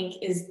 I think,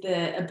 is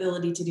the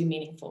ability to do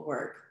meaningful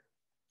work.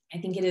 I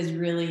think it is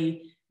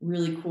really,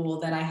 really cool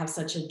that I have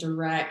such a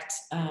direct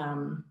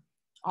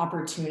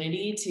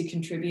opportunity to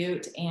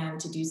contribute and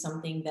to do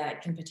something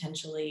that can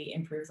potentially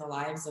improve the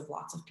lives of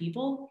lots of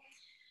people.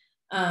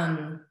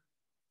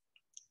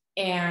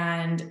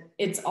 And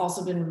it's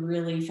also been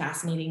really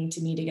fascinating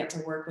to me to get to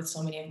work with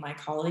so many of my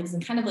colleagues.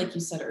 And kind of like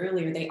you said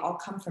earlier, they all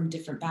come from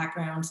different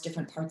backgrounds,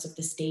 different parts of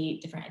the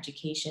state, different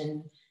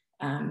education,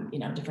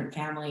 different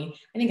family.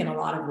 I think in a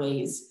lot of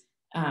ways,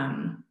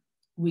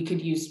 we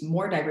could use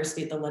more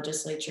diversity at the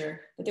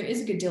legislature, but there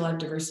is a good deal of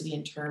diversity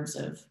in terms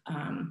of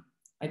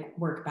like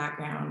work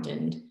background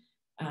and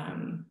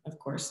of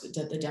course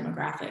the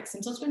demographics.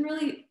 And so it's been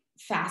really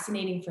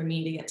fascinating for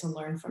me to get to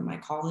learn from my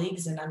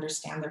colleagues and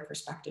understand their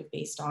perspective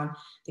based on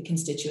the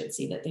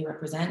constituency that they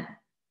represent.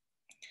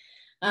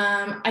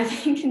 I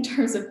think in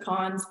terms of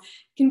cons,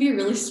 it can be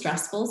really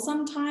stressful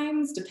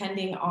sometimes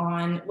depending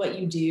on what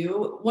you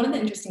do. One of the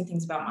interesting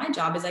things about my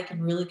job is I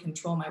can really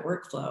control my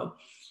workflow.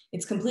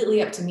 It's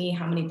completely up to me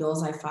how many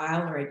bills I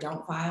file or I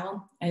don't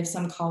file. I have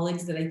some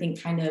colleagues that I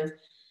think kind of,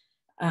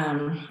 I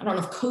don't know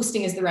if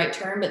coasting is the right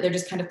term, but they're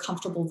just kind of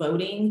comfortable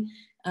voting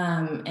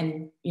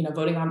and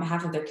voting on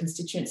behalf of their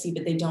constituency,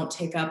 but they don't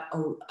take up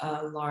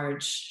a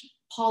large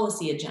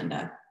policy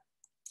agenda.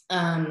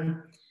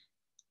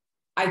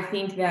 I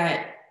think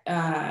that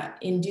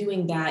in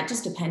doing that,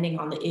 just depending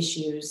on the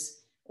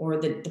issues or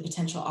the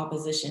potential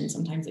opposition,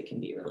 sometimes it can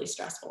be really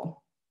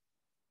stressful.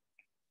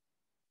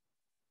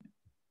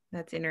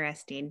 That's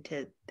interesting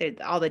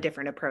all the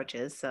different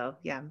approaches. So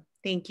yeah,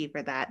 thank you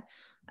for that.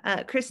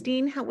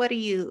 Christine, what do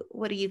you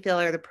feel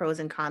are the pros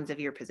and cons of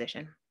your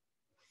position?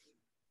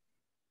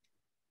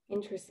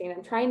 Interesting.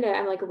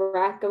 I'm like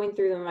going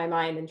through them in my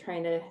mind and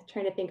trying to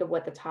think of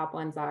what the top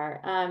ones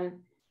are.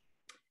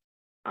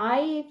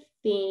 I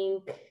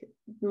think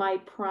my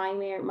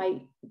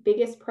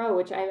biggest pro,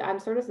 which I'm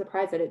sort of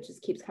surprised that it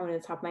just keeps coming to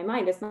the top of my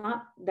mind, it's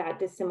not that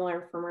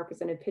dissimilar from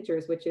represented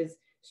pitchers, which is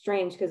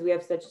strange because we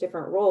have such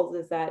different roles,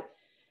 is that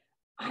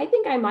I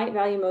think I might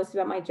value most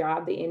about my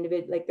job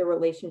the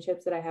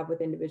relationships that I have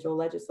with individual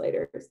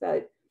legislators,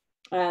 that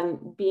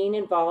being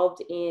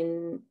involved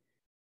in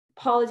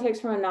politics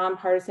from a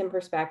nonpartisan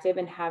perspective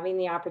and having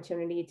the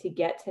opportunity to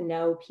get to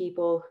know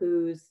people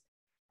whose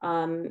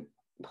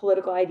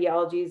political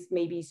ideologies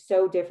may be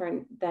so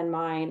different than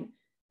mine,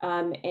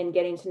 and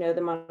getting to know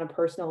them on a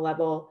personal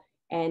level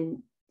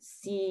and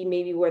see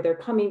maybe where they're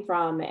coming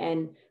from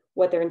and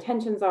what their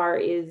intentions are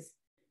is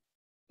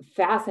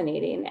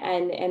fascinating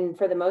and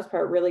for the most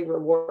part really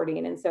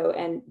rewarding. And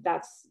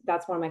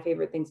that's one of my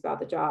favorite things about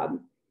the job.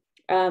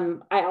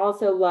 I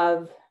also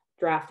love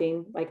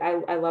drafting. Like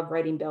I love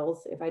writing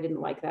bills. If I didn't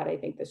like that, I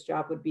think this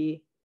job would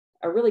be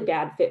a really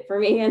bad fit for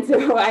me. And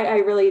so I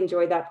really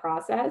enjoyed that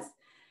process.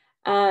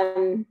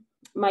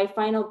 My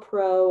final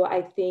pro,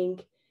 I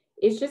think,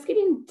 is just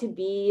getting to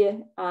be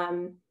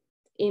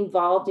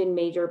involved in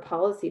major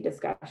policy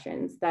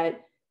discussions,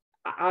 that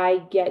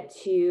I get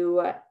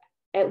to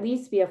at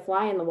least be a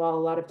fly in the wall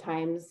a lot of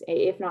times,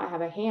 if not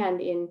have a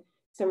hand in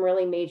some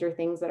really major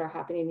things that are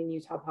happening in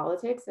Utah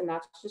politics. And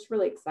that's just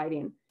really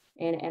exciting.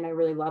 And I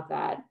really love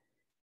that.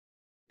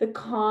 The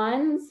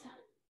cons,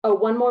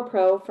 one more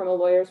pro from a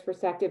lawyer's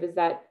perspective is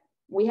that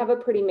we have a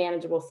pretty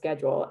manageable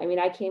schedule. I mean,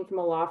 I came from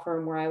a law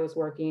firm where I was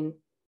working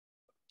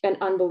an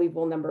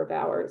unbelievable number of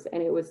hours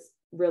and it was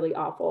really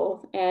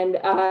awful. And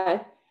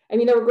I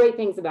mean, there were great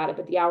things about it,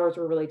 but the hours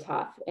were really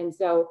tough. And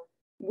so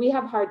we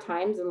have hard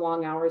times and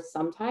long hours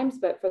sometimes,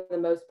 but for the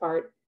most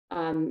part,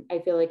 I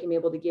feel like I'm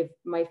able to give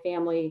my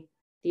family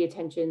the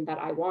attention that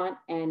I want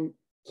and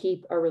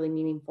keep a really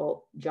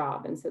meaningful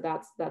job. And so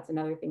that's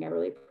another thing I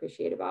really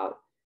appreciate about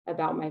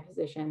my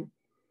position.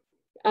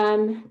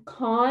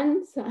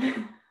 Cons,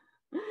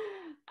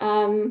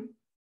 I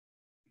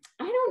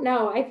don't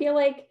know. I feel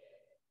like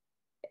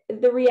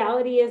the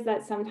reality is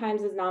that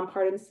sometimes as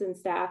nonpartisan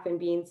staff and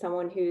being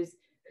someone who's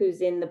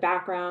in the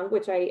background,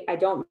 which I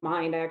don't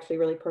mind, I actually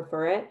really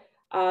prefer it.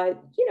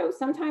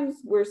 Sometimes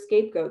we're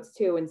scapegoats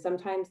too, and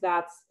sometimes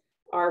that's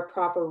our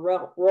proper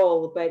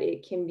role, but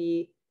it can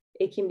be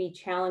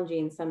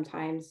challenging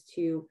sometimes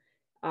to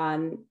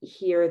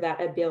hear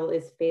that a bill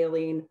is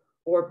failing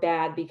or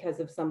bad because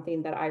of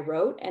something that I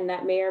wrote, and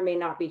that may or may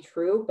not be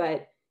true,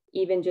 but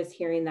even just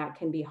hearing that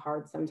can be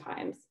hard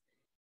sometimes.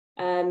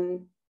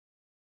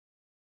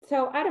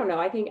 So I don't know.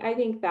 I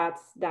think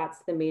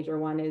that's the major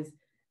one, is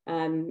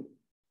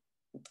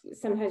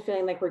sometimes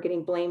feeling like we're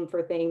getting blamed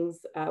for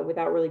things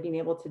without really being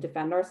able to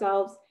defend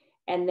ourselves.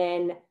 And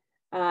then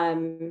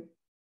I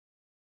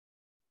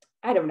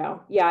don't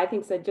know. Yeah, I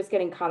think so. Just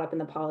getting caught up in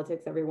the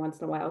politics every once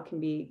in a while can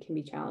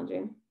be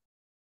challenging.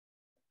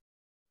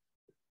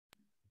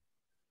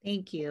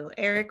 Thank you.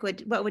 Erik,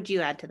 what would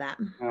you add to that?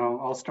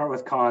 I'll start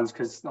with cons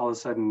because all of a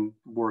sudden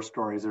war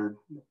stories are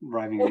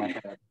arriving in my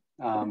head.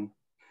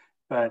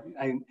 But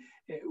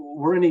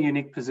we're in a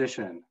unique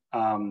position.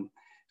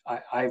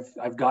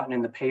 I've gotten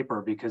in the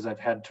paper because I've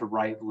had to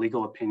write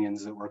legal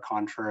opinions that were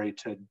contrary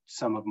to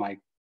some of my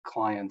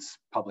clients'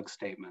 public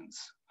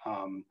statements.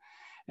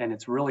 And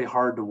it's really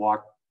hard to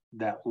walk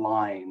that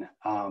line.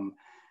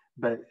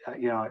 But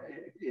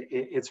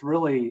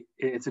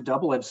it's a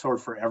double-edged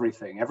sword for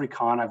everything. Every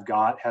con I've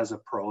got has a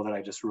pro that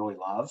I just really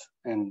love,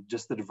 and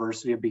just the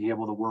diversity of being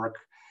able to work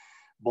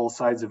both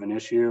sides of an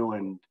issue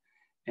and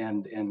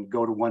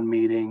go to one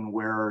meeting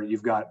where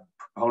you've got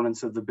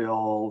proponents of the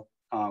bill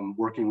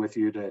working with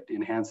you to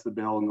enhance the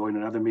bill, and going to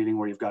another meeting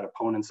where you've got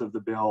opponents of the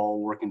bill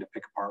working to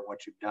pick apart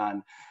what you've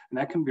done. And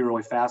that can be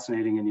really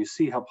fascinating, and you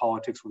see how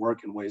politics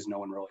work in ways no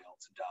one really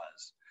else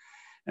does.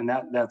 And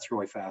that's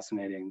really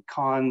fascinating.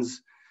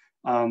 Cons,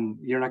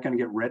 you're not going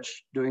to get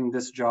rich doing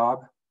this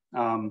job.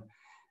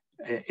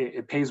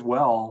 It pays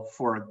well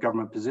for a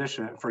government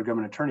position, for a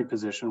government attorney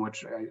position,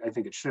 which I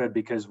think it should,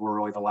 because we're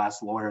really the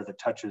last lawyer that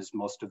touches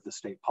most of the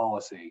state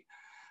policy.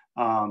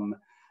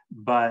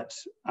 But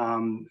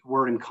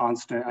we're in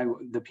constant,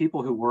 the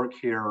people who work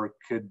here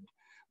could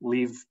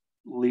leave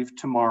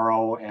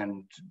tomorrow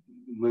and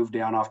move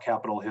down off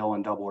Capitol Hill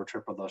and double or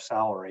triple their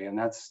salary. And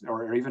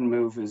or even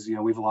move, as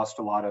we've lost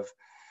a lot of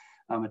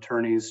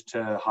attorneys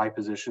to high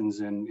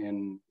positions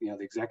in the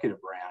executive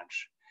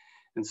branch.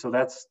 And so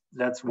that's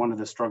one of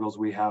the struggles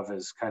we have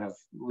as kind of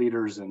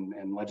leaders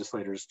and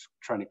legislators,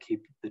 trying to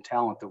keep the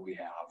talent that we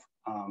have.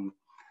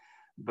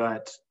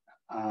 But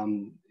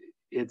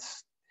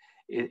it's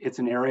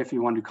an area, if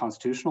you want to do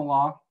constitutional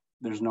law,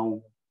 there's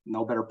no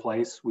better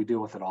place. We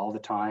deal with it all the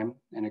time,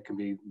 and it can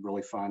be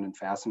really fun and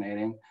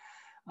fascinating.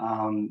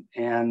 Being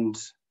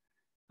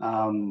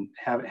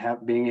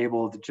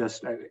able to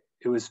just,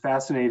 it was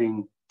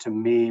fascinating to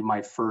me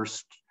my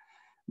first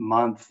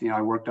month.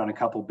 I worked on a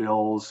couple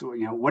bills.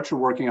 What you're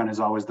working on is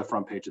always the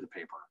front page of the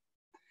paper.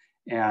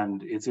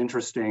 And it's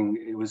interesting.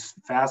 It was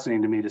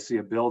fascinating to me to see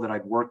a bill that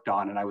I'd worked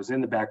on, and I was in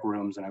the back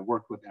rooms, and I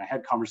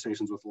had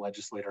conversations with the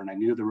legislator, and I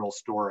knew the real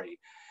story.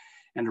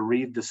 and to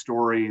read the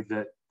story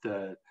that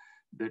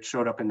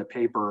showed up in the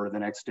paper the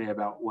next day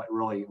about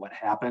what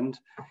happened.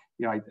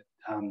 You know,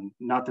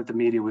 not that the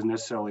media was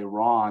necessarily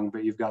wrong,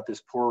 but you've got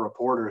this poor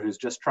reporter who's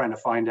just trying to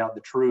find out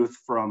the truth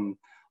from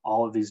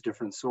all of these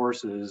different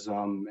sources,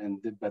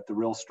 but the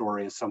real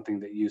story is something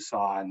that you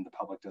saw and the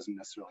public doesn't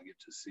necessarily get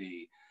to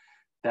see.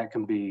 That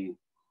can be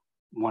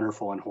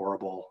wonderful and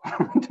horrible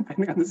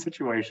depending on the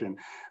situation.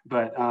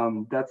 But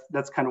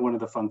that's kind of one of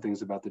the fun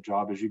things about the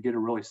job, is you get to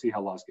really see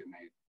how laws get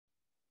made.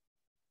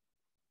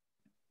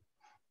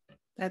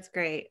 That's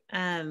great.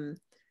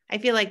 I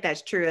feel like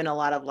that's true in a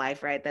lot of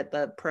life, right? That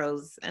the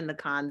pros and the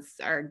cons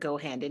go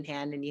hand in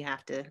hand, and you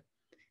have to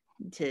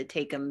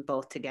take them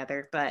both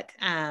together. But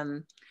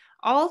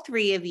all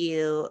three of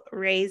you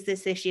raised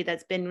this issue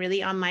that's been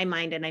really on my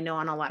mind, and I know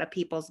on a lot of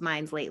people's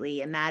minds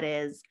lately, and that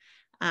is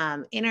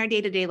in our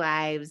day-to-day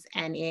lives,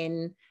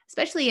 and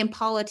especially in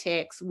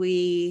politics,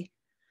 we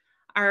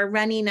are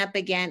running up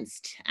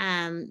against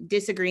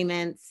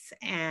disagreements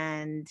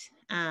and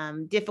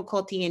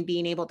difficulty in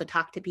being able to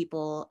talk to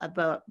people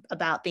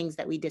about things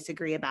that we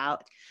disagree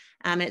about.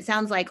 It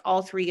sounds like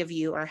all three of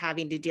you are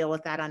having to deal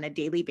with that on a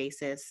daily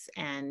basis,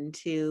 and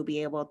to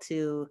be able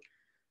to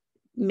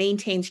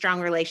maintain strong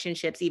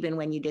relationships even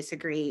when you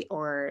disagree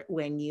or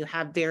when you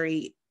have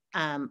very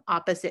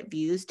opposite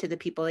views to the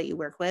people that you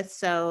work with.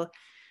 So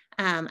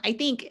I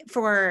think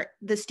for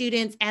the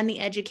students and the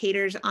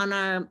educators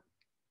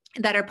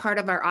that are part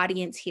of our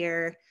audience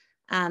here,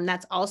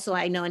 that's also,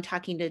 I know in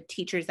talking to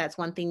teachers, that's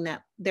one thing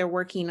that they're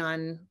working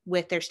on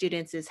with their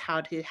students, is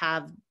how to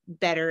have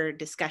better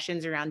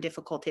discussions around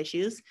difficult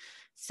issues.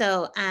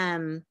 So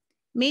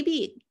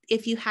maybe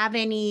if you have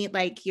any,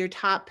 like your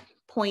top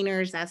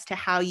pointers as to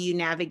how you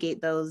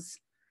navigate those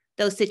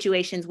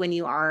situations when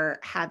you are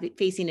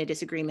facing a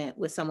disagreement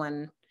with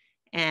someone,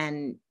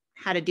 and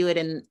how to do it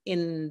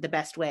in the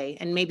best way.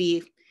 And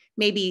maybe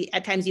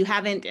at times you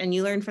haven't and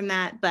you learn from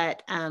that,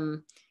 but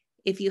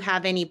if you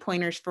have any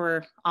pointers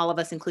for all of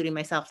us, including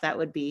myself, that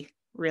would be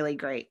really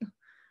great.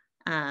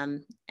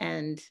 And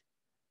I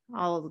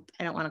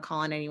don't want to call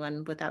on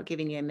anyone without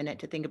giving you a minute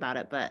to think about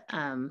it, but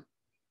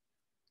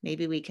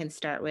maybe we can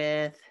start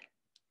with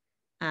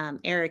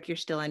Erik. You're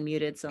still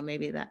unmuted, so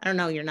maybe that, or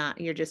no, you're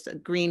not. You're just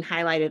green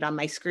highlighted on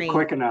my screen.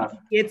 Quick enough.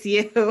 It's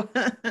you.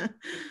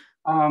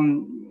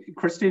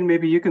 Christine,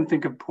 maybe you can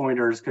think of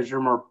pointers because you're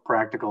more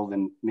practical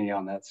than me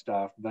on that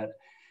stuff. But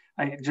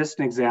just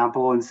an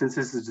example, and since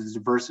this is a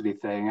diversity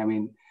thing, I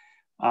mean,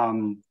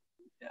 I'm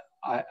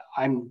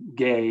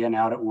gay and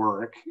out at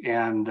work,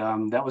 and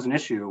that was an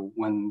issue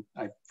when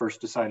I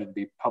first decided to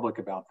be public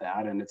about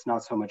that, and it's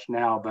not so much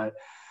now, but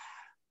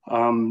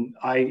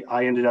I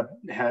ended up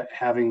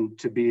having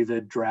to be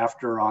the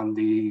drafter on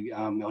the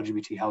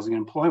LGBT housing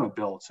and employment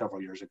bill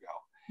several years ago.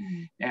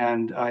 Mm-hmm.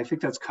 And I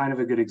think that's kind of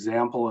a good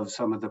example of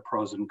some of the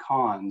pros and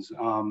cons.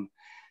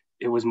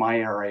 It was my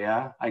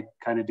area. I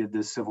kind of did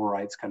this civil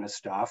rights kind of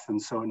stuff,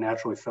 and so it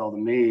naturally fell to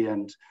me.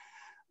 And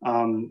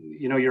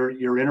you know,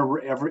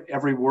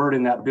 every word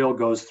in that bill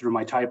goes through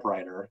my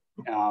typewriter,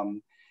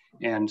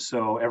 and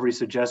so every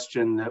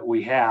suggestion that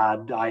we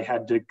had, I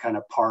had to kind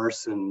of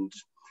parse and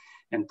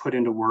put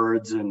into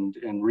words and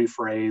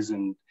rephrase,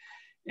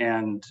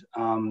 and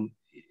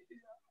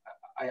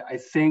I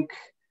think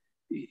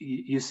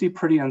you see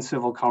pretty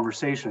uncivil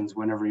conversations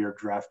whenever you're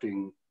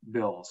drafting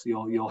bills.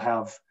 You'll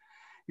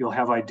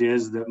have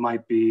ideas that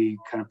might be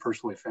kind of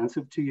personally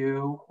offensive to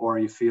you, or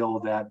you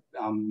feel that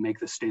make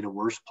the state a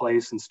worse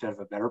place instead of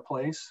a better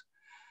place.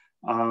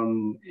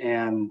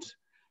 And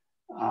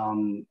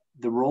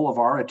the role of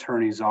our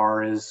attorneys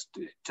is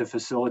to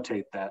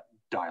facilitate that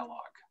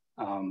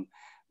dialogue.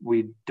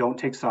 We don't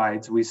take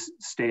sides, we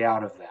stay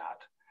out of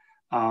that.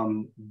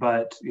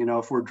 But you know,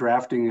 if we're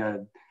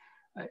drafting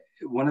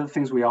one of the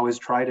things we always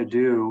try to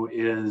do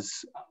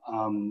is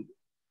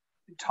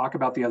talk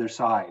about the other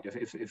side.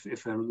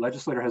 If a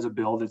legislator has a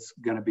bill that's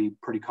going to be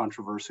pretty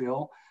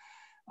controversial,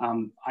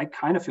 I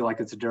kind of feel like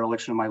it's a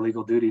dereliction of my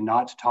legal duty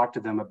not to talk to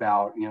them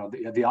about, you know,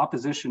 the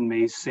opposition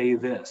may say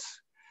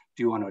this.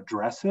 Do you want to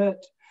address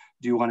it?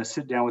 Do you want to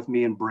sit down with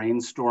me and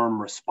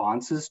brainstorm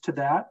responses to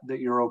that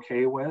you're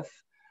okay with?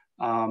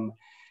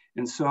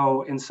 And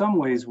so in some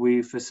ways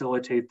we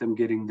facilitate them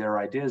getting their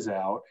ideas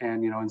out.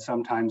 And, you know, and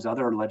sometimes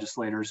other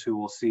legislators who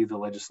will see the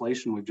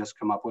legislation we've just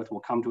come up with will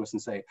come to us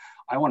and say,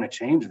 I want to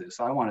change this.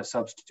 I want to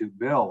substitute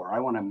bill, or I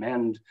want to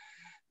amend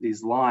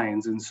these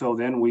lines. And so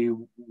then we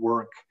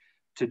work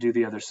to do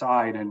the other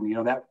side. And, you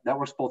know, that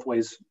works both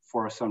ways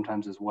for us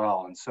sometimes as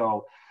well. And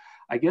so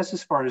I guess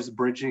as far as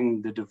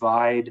bridging the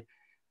divide,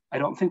 I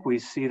don't think we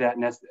see that.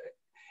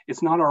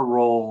 It's not our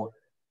role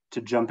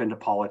to jump into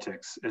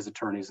politics as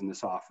attorneys in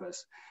this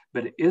office,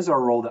 but it is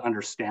our role to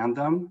understand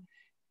them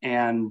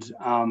and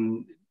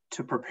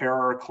to prepare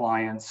our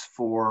clients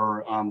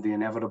for the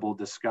inevitable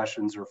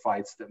discussions or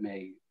fights that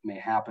may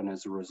happen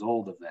as a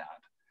result of that.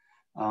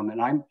 And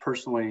I'm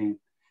personally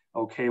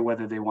okay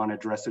whether they want to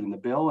address it in the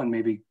bill and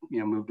maybe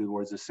move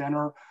towards the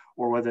center,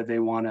 or whether they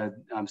want to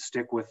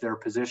stick with their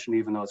position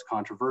even though it's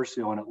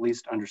controversial, and at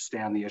least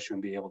understand the issue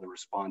and be able to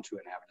respond to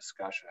it and have a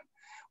discussion.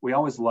 We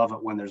always love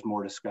it when there's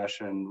more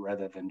discussion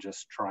rather than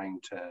just trying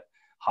to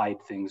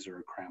hide things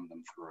or cram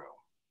them through.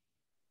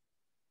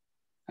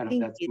 I don't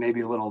know, that's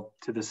maybe a little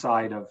to the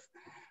side of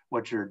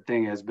what your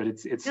thing is, but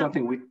it's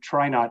something we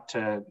try not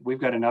to. We've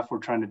got enough we're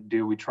trying to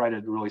do. We try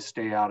to really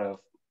stay out of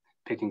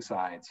picking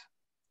sides,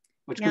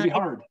 which can be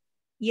hard.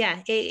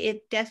 Yeah,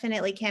 it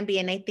definitely can be.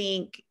 And I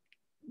think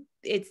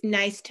it's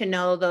nice to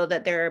know, though,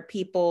 that there are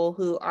people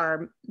who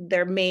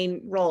their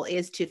main role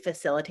is to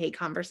facilitate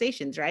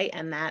conversations, right?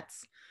 And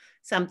that's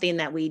something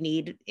that we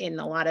need in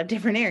a lot of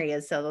different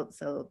areas.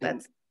 So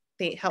that's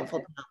helpful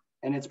to know.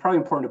 And it's probably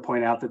important to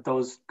point out that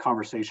those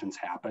conversations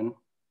happen.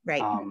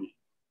 Right.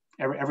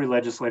 Every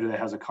legislator that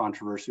has a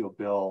controversial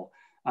bill,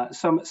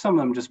 some of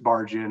them just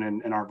barge in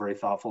and aren't very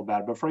thoughtful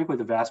about it. But frankly,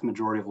 the vast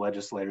majority of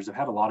legislators have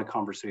had a lot of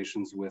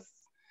conversations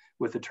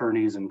with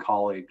attorneys and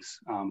colleagues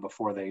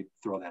before they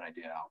throw that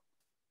idea out.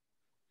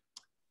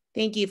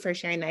 Thank you for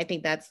sharing that. I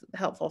think that's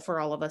helpful for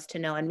all of us to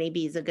know, and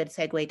maybe is a good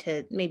segue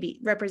to maybe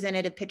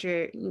Representative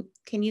Pitcher.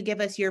 Can you give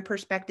us your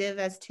perspective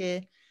as to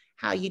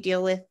how you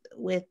deal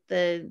with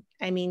the,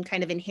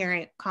 kind of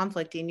inherent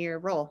conflict in your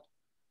role?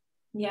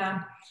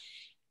 Yeah.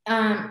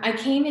 I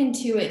came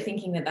into it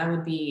thinking that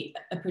would be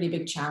a pretty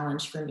big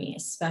challenge for me,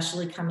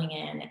 especially coming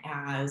in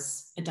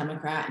as a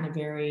Democrat in a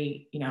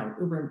very,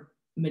 uber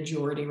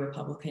majority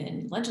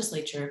Republican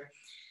legislature.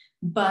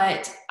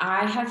 But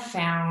I have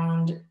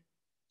found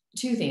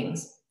two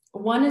things.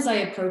 One is I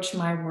approach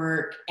my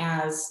work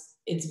as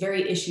it's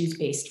very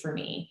issues-based for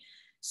me.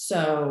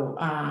 So,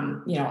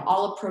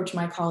 I'll approach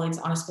my colleagues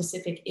on a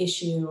specific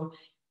issue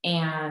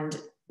and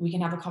we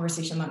can have a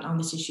conversation on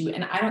this issue.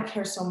 And I don't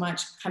care so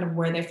much kind of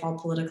where they fall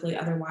politically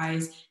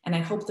otherwise. And I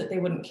hope that they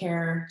wouldn't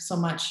care so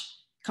much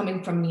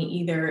coming from me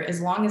either,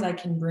 as long as I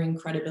can bring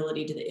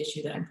credibility to the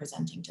issue that I'm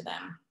presenting to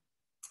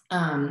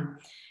them.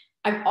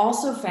 I've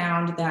also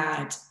found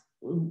that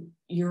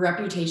your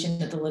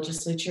reputation at the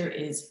legislature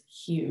is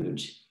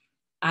huge.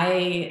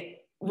 I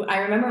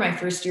remember my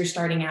first year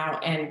starting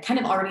out and kind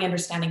of already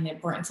understanding the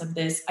importance of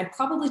this. I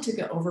probably took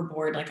it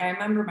overboard. Like I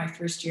remember my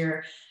first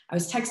year, I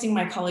was texting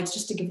my colleagues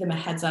just to give them a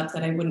heads up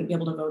that I wouldn't be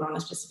able to vote on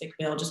a specific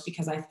bill just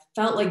because I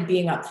felt like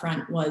being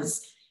upfront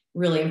was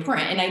really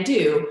important. And I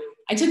do.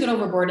 I took it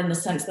overboard in the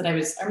sense that I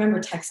remember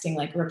texting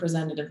like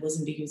Representative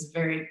Lisenby, who's a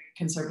very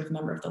conservative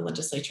member of the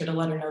legislature, to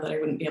let her know that I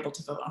wouldn't be able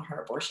to vote on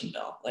her abortion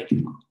bill. Like,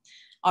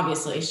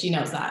 obviously, she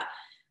knows that.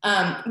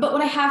 But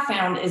what I have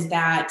found is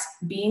that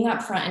being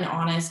upfront and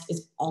honest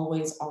is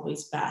always,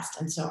 always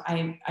best. And so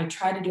I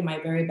try to do my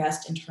very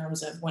best in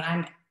terms of when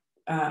I'm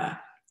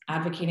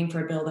advocating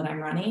for a bill that I'm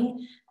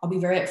running, I'll be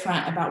very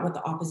upfront about what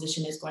the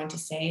opposition is going to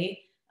say.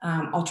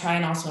 I'll try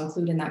and also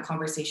include in that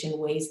conversation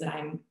ways that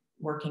I'm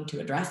working to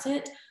address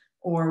it,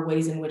 or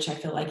ways in which I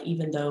feel like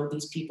even though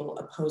these people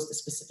oppose the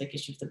specific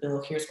issue of the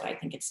bill, here's why I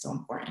think it's still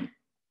important.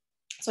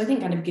 So I think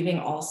kind of giving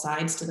all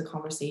sides to the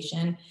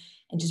conversation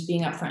and just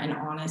being upfront and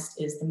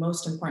honest is the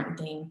most important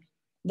thing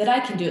that I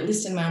can do, at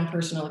least in my own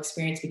personal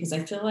experience, because I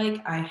feel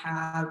like I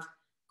have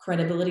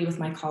credibility with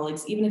my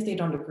colleagues. Even if they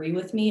don't agree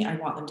with me, I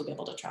want them to be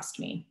able to trust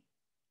me.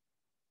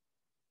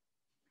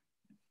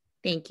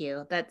 Thank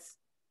you. That's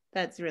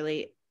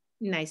really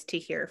nice to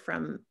hear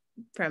from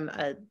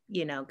a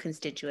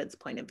constituent's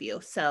point of view.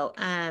 So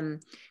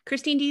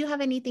Christine, do you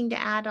have anything to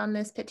add on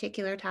this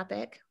particular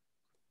topic?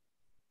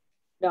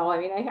 No,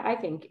 I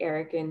think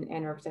Erik and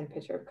Representative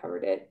Pitcher have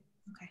covered it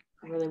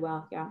really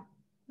well. Yeah.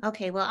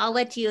 Okay, well, I'll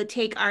let you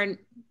take I'm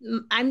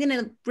going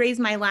to raise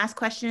my last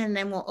question and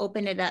then we'll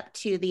open it up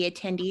to the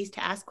attendees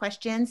to ask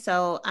questions.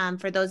 So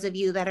for those of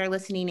you that are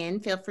listening in,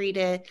 feel free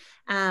to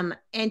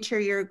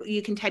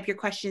you can type your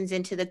questions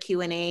into the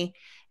Q&A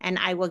and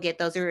I will get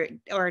those or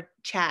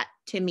chat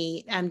to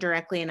me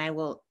directly and I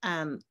will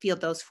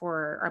field those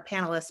for our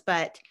panelists.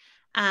 But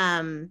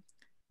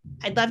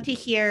I'd love to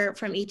hear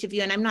from each of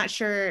you, and I'm not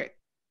sure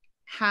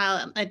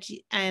how much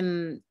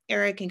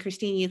Erik and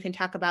Christine, you can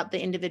talk about the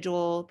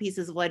individual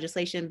pieces of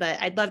legislation, but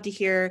I'd love to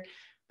hear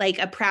like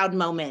a proud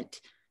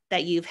moment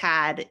that you've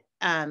had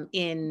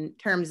in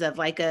terms of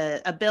like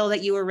a bill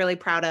that you were really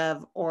proud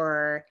of,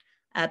 or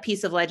a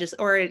piece of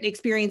or an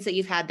experience that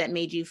you've had that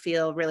made you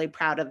feel really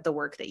proud of the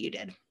work that you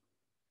did.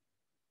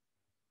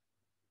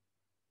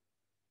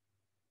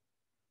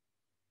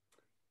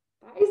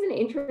 That is an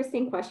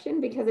interesting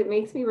question because it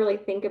makes me really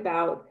think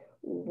about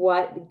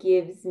what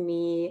gives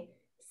me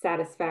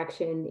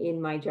satisfaction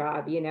in my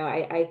job.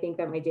 I think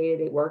that my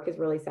day-to-day work is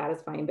really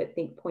satisfying, but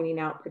pointing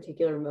out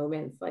particular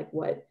moments, like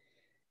what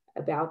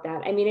about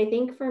that? I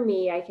think for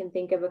me, I can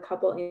think of a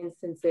couple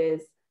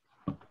instances.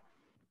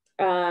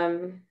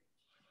 I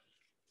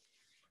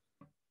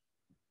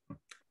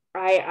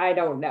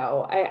don't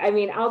know.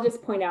 I'll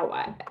just point out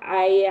what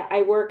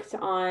I worked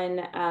on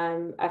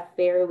a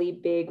fairly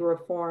big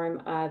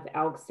reform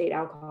of state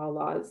alcohol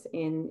laws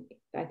in,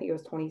 I think it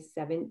was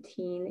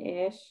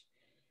 2017-ish.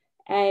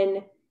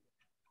 And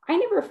I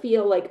never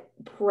feel like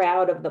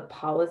proud of the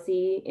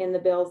policy in the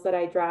bills that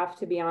I draft,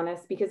 to be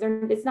honest, because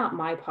it's not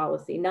my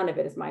policy. None of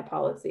it is my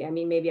policy. I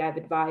mean, maybe I've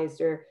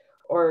advised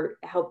or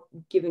help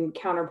giving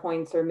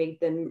counterpoints or make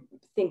them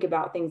think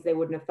about things they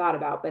wouldn't have thought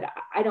about, but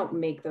I don't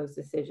make those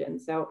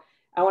decisions. So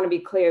I want to be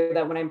clear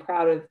that when I'm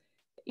proud of,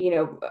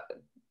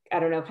 I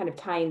don't know, kind of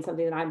tying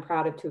something that I'm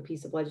proud of to a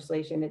piece of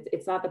legislation,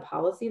 it's not the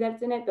policy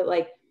that's in it, but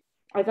like,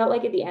 I felt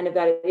like at the end of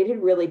that, it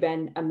had really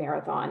been a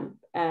marathon.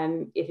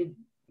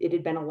 It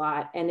had been a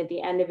lot. And at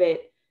the end of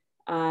it,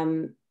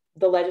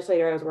 the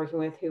legislator I was working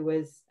with, who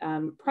was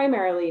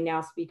primarily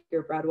now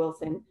Speaker Brad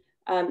Wilson,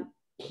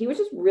 he was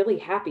just really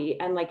happy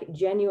and like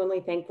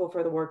genuinely thankful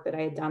for the work that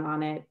I had done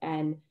on it.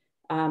 And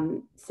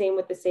same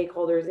with the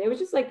stakeholders. And it was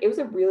just like, it was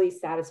a really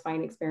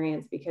satisfying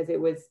experience because it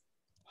was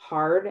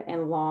hard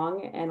and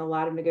long and a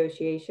lot of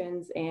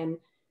negotiations. And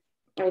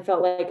I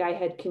felt like I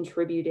had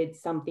contributed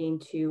something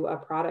to a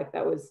product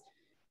that was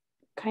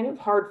kind of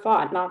hard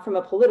fought, not from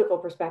a political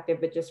perspective,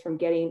 but just from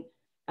getting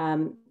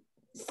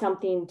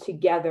something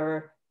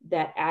together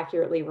that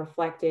accurately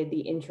reflected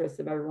the interests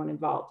of everyone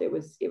involved. It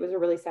was a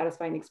really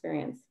satisfying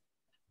experience.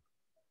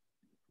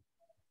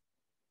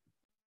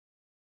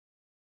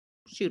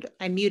 Shoot,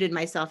 I muted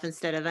myself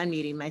instead of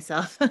unmuting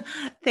myself.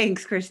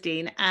 Thanks,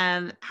 Christine.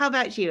 How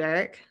about you,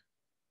 Eric?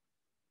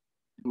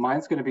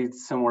 Mine's going to be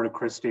similar to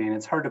Christine.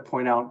 It's hard to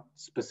point out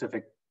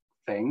specific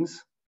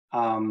things,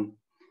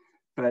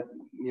 but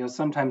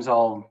sometimes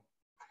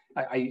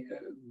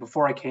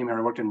before I came here,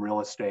 I worked in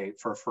real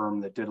estate for a firm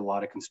that did a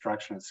lot of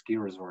construction at ski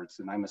resorts,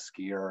 and I'm a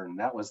skier, and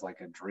that was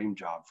like a dream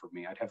job for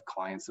me. I'd have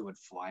clients that would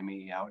fly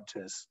me out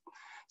to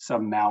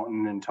some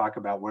mountain and talk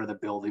about where the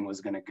building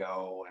was going to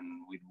go,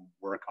 and we'd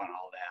work on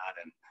all that,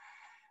 and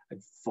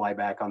I'd fly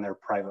back on their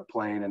private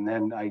plane. And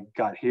then I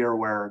got here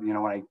where, when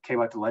I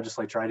came out to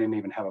legislature, I didn't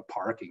even have a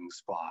parking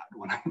spot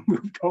when I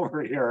moved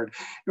over here.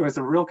 It was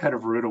a real kind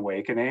of rude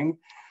awakening.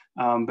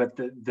 But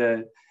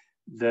the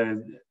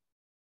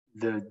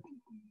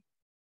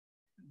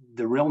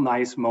real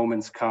nice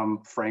moments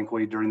come,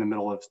 frankly, during the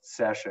middle of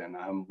session.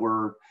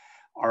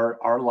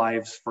 Our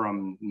lives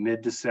from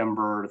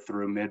mid-December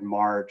through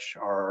mid-March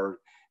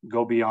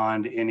go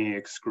beyond any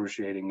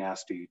excruciating,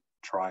 nasty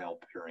trial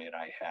period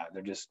I had.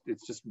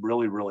 It's just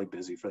really, really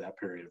busy for that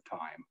period of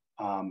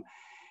time.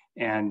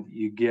 And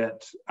you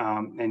get,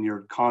 and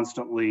you're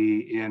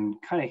constantly in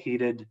kind of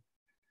heated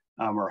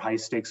or high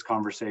stakes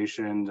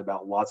conversations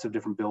about lots of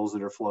different bills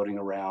that are floating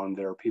around.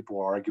 There are people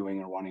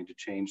arguing or wanting to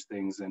change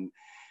things. And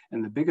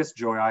the biggest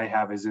joy I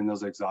have is in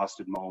those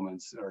exhausted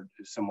moments, or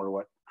similar to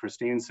what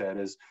Christine said,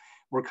 is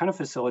we're kind of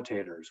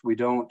facilitators.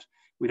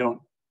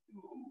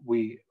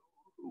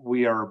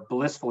 We are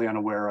blissfully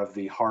unaware of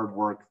the hard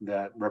work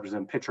that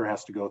Representative Pitcher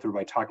has to go through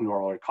by talking to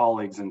all our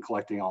colleagues and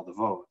collecting all the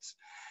votes.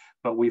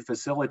 But we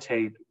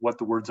facilitate what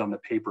the words on the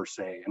paper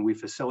say, and we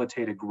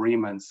facilitate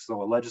agreements.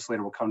 So a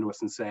legislator will come to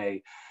us and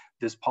say,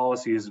 this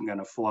policy isn't going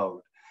to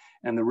float.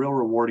 And the real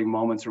rewarding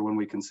moments are when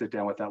we can sit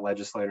down with that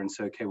legislator and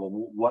say, okay, well,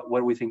 what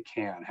do we think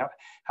can?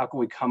 How can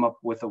we come up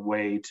with a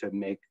way to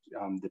make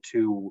the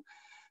two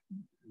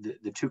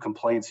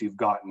complaints you've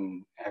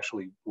gotten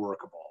actually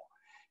workable?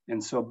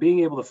 And so being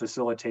able to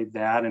facilitate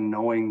that and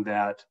knowing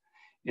that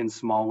in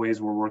small ways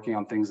we're working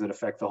on things that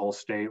affect the whole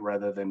state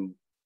rather than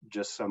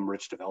just some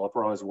rich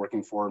developer I was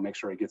working for and make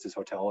sure he gets his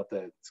hotel at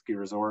the ski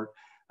resort.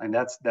 And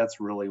that's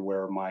really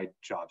where my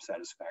job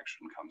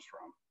satisfaction comes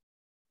from.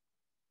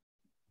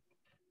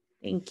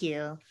 Thank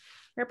you.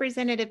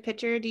 Representative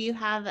Pitcher, do you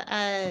have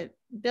a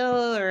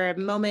bill or a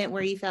moment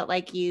where you felt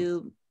like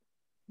you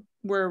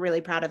were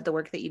really proud of the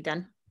work that you've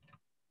done?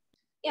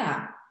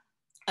 Yeah.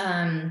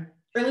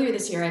 Earlier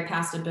this year, I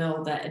passed a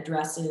bill that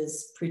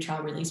addresses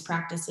pretrial release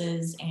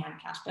practices and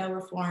cash bail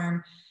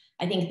reform.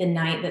 I think the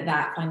night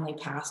that finally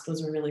passed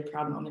was a really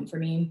proud moment for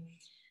me.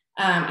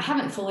 I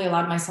haven't fully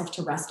allowed myself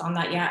to rest on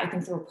that yet. I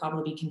think there will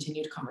probably be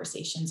continued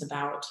conversations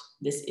about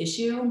this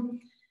issue,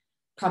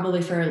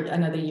 probably for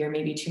another year,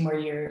 maybe 2 more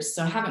years.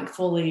 So I haven't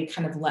fully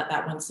kind of let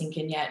that one sink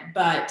in yet.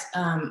 But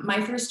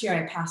my first year,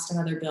 I passed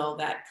another bill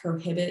that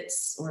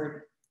prohibits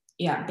or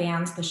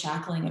bans the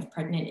shackling of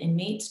pregnant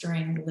inmates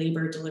during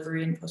labor,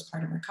 delivery, and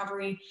postpartum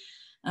recovery.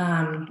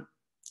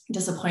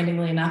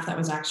 Disappointingly enough, that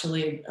was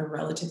actually a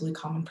relatively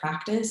common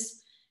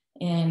practice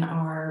in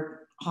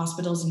our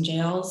hospitals and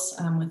jails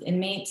with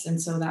inmates.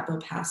 And so that bill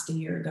passed a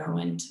year ago.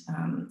 And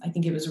I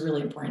think it was a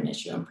really important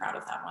issue. I'm proud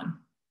of that one.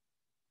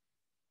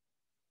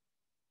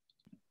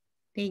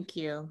 Thank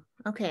you.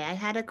 Okay, I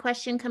had a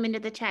question come into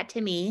the chat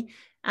to me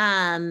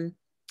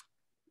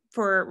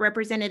for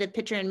Representative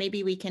Pitcher, and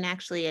maybe we can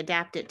actually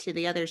adapt it to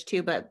the others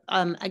too. But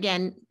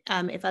again,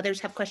 if others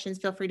have questions,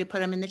 feel free to put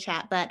them in the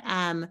chat. But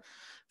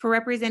for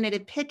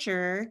Representative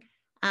Pitcher,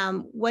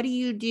 what do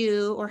you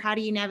do, or how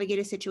do you navigate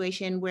a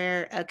situation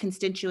where a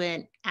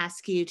constituent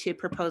asks you to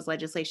propose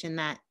legislation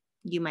that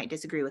you might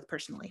disagree with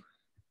personally?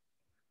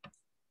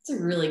 It's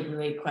a really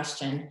great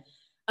question.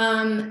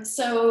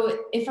 So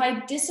if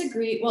I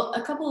disagree, well,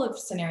 a couple of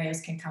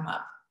scenarios can come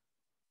up.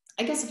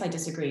 I guess if I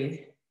disagree,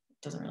 it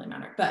doesn't really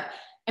matter. But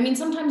I mean,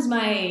 sometimes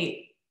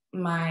my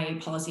my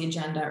policy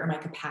agenda or my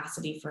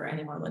capacity for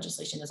any more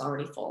legislation is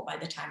already full by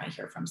the time I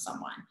hear from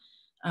someone.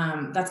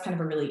 That's kind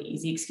of a really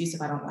easy excuse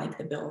if I don't like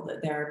the bill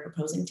that they're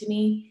proposing to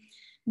me.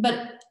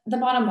 But the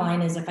bottom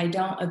line is, if I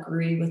don't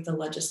agree with the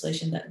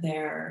legislation that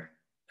they're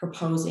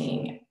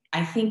proposing,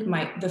 I think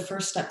the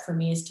first step for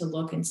me is to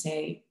look and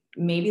say,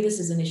 maybe this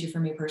is an issue for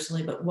me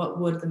personally, but what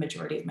would the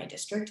majority of my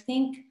district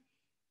think?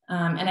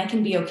 And I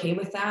can be okay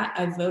with that.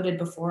 I've voted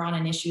before on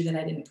an issue that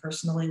I didn't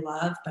personally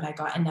love, but I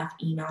got enough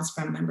emails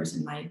from members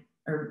in my,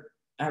 or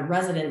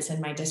residents in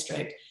my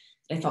district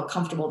that I felt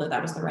comfortable that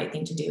that was the right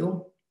thing to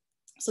do.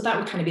 So that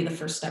would kind of be the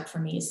first step for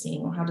me, is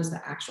seeing, well, how does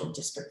the actual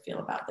district feel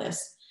about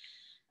this?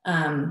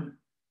 And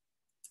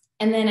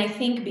then I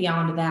think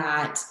beyond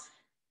that,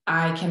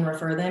 I can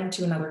refer them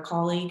to another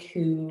colleague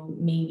who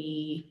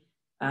maybe,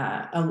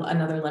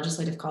 another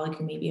legislative colleague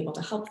who may be able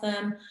to help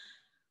them.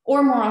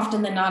 Or more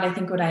often than not, I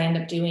think what I end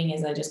up doing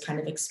is I just kind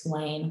of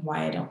explain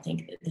why I don't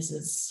think that this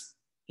is,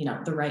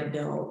 the right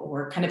bill,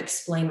 or kind of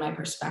explain my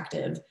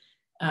perspective.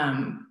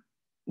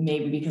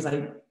 Maybe because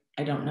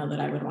I don't know that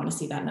I would want to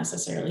see that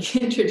necessarily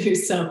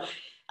introduced. So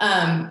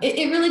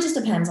it really just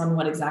depends on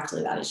what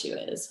exactly that issue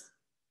is.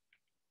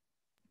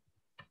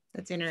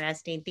 That's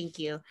interesting. Thank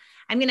you.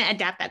 I'm going to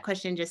adapt that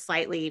question just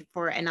slightly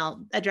and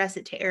I'll address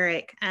it to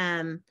Erik.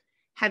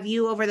 Have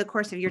you, over the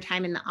course of your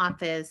time in the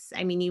office,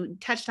 I mean, you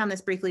touched on this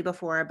briefly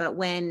before, but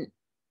when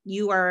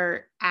you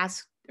are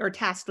asked or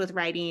tasked with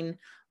writing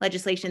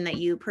legislation that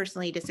you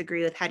personally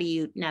disagree with, how do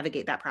you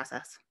navigate that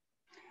process?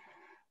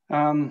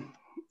 I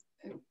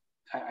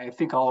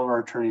think all of our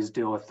attorneys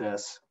deal with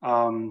this.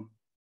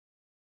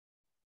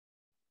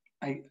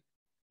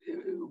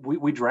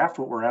 We draft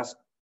what we're asked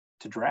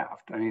to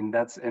draft. I mean,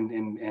 that's,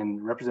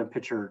 and Representative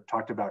Pitcher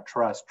talked about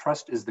trust.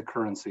 Trust is the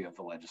currency of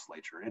the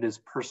legislature. It is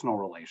personal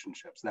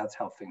relationships. That's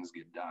how things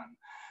get done,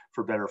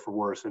 for better or for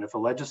worse. And if a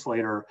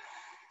legislator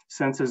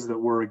senses that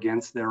we're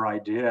against their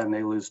idea and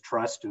they lose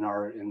trust in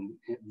that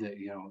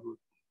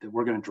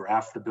we're going to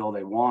draft the bill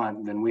they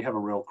want, then we have a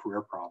real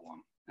career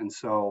problem. And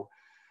so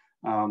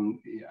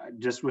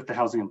just with the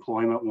housing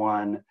employment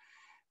one,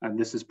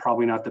 this is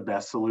probably not the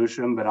best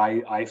solution, but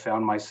I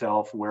found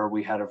myself where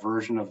we had a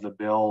version of the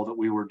bill that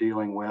we were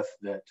dealing with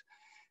that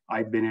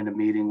I'd been in a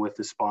meeting with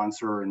the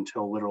sponsor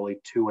until literally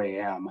 2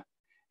 a.m.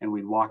 And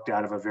we walked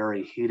out of a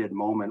very heated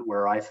moment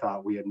where I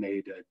thought we had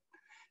made a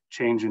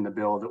change in the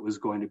bill that was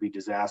going to be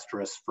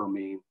disastrous for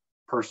me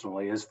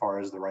personally, as far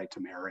as the right to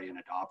marry and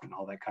adopt and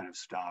all that kind of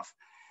stuff.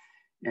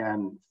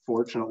 And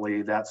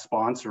fortunately, that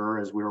sponsor,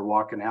 as we were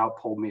walking out,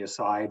 pulled me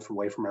aside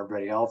away from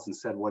everybody else and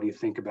said, "What do you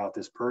think about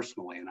this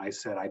personally?" And I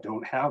said, "I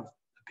don't have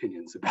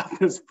opinions about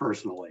this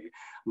personally.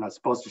 I'm not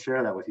supposed to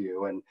share that with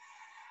you." And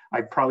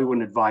I probably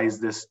wouldn't advise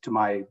this to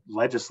my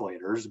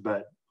legislators,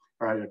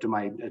 or to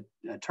my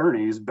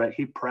attorneys, but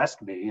he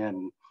pressed me,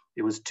 and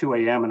it was 2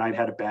 a.m. and I'd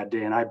had a bad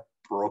day, and I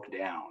broke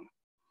down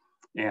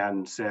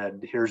and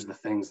said, "Here's the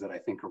things that I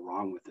think are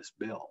wrong with this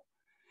bill."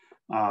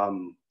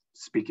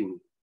 Speaking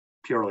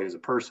purely as a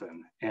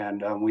person.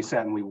 And we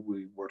sat and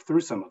we worked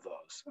through some of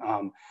those.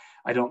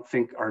 I don't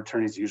think our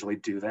attorneys usually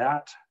do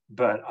that,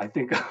 but I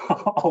think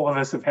all of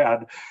us have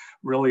had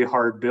really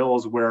hard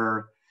bills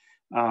where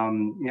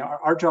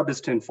our job is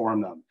to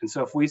inform them. And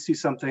so if we see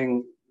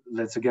something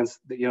that's against,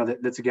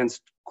 that's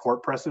against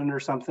court precedent or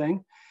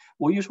something,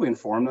 we'll usually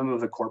inform them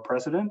of the court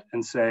precedent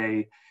and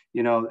say,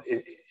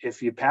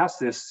 if you pass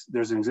this,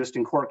 there's an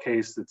existing court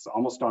case that's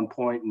almost on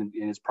point and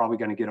it's probably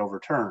going to get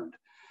overturned.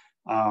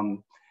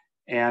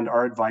 And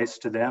our advice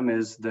to them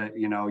is that,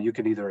 you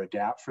can either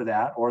adapt for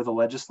that, or the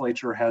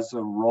legislature has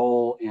a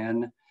role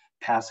in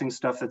passing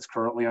stuff that's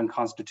currently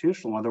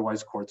unconstitutional.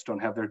 Otherwise, courts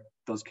don't have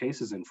those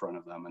cases in front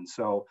of them. And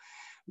so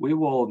we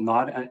will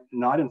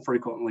not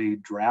infrequently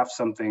draft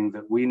something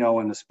that we know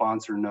and the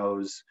sponsor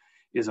knows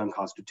is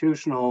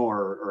unconstitutional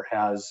or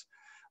has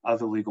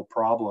other legal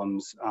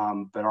problems.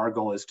 But our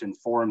goal is to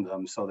inform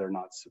them so they're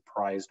not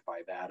surprised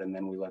by that. And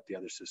then we let the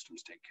other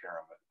systems take care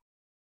of it.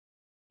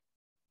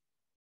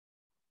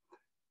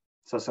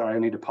 So sorry, I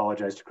need to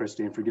apologize to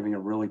Christine for giving a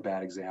really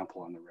bad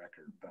example on the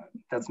record, but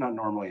that's not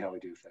normally how we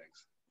do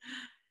things.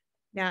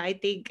 No, I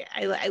think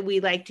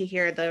we like to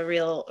hear the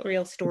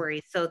real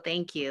stories. So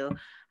thank you.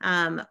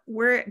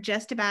 We're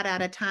just about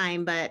out of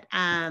time, but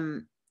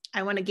I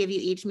want to give you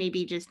each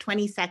maybe just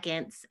 20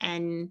 seconds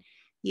and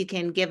you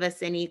can give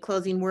us any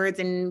closing words,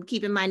 and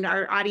keep in mind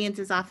our audience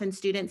is often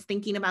students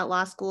thinking about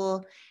law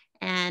school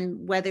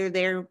and whether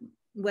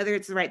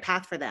it's the right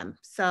path for them.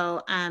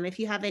 So if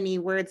you have any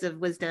words of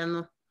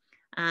wisdom,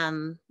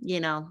 in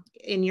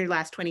your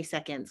last 20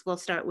 seconds, we'll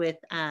start with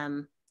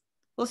Erik,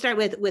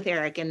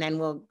 and then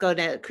we'll go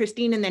to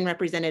Christine and then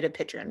Representative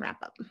Pitcher and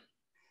wrap up.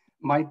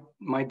 My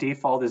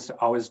default is to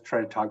always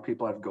try to talk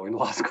people out of going to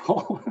law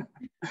school,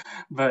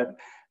 but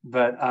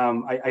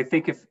I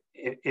think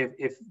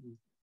if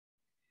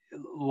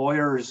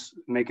lawyers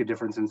make a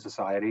difference in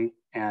society,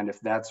 and if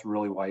that's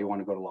really why you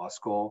want to go to law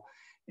school,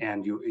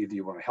 and either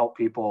you want to help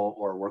people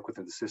or work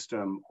within the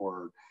system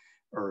or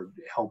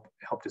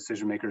help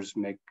decision makers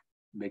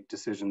make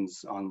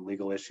decisions on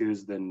legal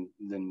issues, then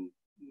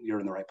you're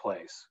in the right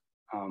place.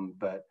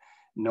 But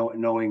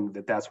knowing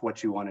that that's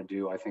what you want to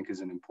do, I think, is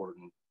an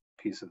important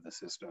piece of the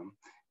system.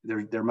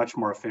 There are much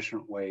more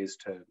efficient ways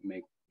to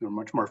make, there are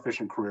much more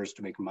efficient careers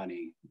to make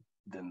money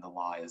than the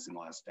law is in the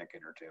last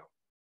decade or two.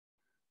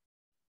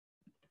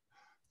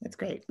 That's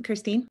great.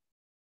 Christine?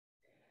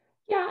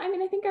 Yeah, I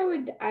mean, I think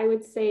I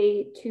would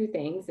say two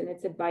things, and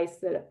it's advice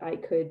that I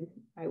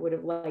would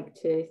have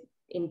liked to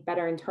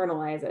better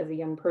internalize as a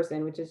young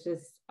person, which is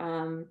just,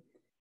 I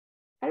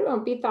don't know,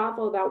 be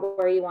thoughtful about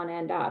where you want to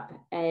end up.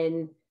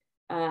 And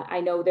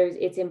I know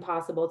it's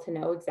impossible to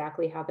know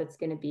exactly how that's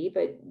going to be,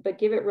 but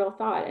give it real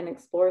thought and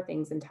explore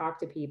things and talk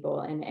to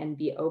people and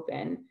be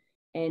open.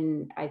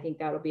 And I think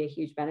that'll be a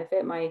huge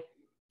benefit. My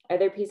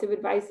other piece of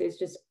advice is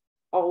just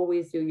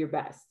always do your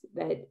best,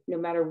 that no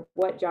matter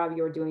what job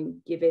you're doing,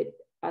 give it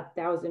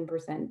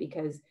 1,000%,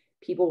 because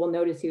people will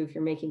notice you if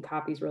you're making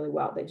copies really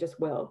well. They just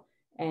will.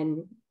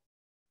 And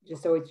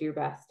just always do your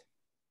best.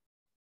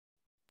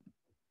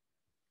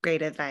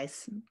 Great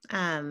advice.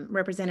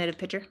 Representative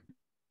Pitcher?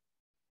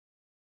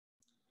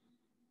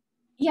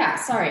 Yeah,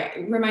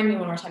 sorry, remind me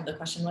one more time, the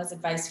question was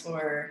advice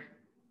for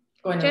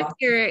going to law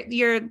school. Just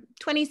your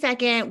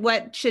 20-second,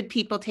 what should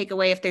people take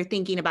away if they're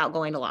thinking about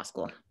going to law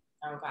school?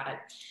 Oh, got it.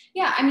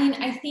 Yeah, I mean,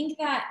 I think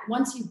that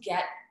once you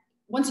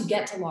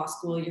get to law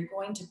school, you're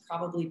going to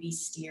probably be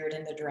steered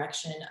in the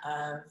direction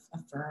of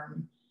a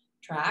firm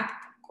track,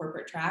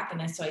 corporate track.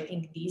 And so I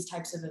think these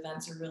types of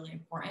events are really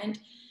important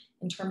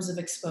in terms of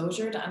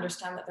exposure, to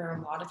understand that there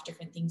are a lot of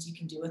different things you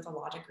can do with a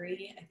law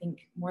degree. I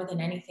think more than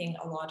anything,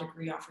 a law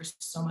degree offers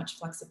so much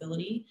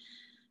flexibility.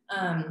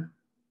 And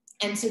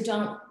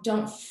so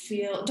don't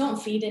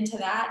feed into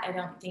that. I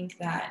don't think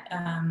that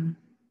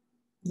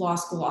law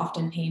school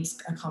often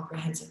paints a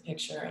comprehensive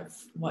picture of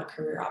what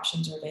career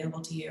options are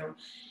available to you.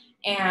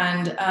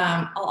 And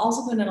I'll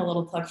also put in a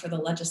little plug for the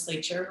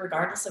legislature.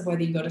 Regardless of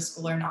whether you go to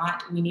school or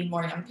not, we need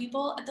more young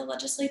people at the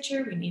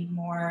legislature. We need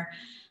more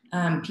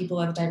people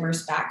of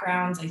diverse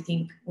backgrounds. I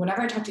think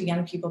whenever I talk to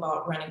young people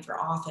about running for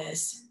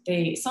office,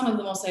 some of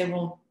them will say,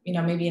 well,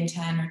 maybe in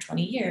 10 or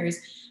 20 years,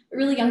 but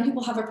really young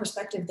people have a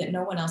perspective that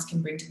no one else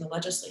can bring to the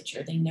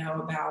legislature. They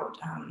know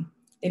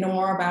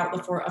more about the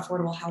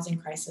affordable housing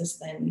crisis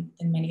than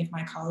many of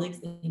my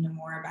colleagues. They know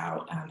more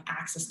about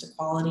access to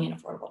quality and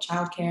affordable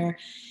childcare.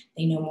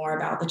 They know more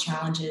about the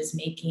challenges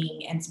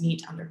making ends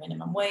meet under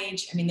minimum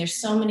wage. I mean, there's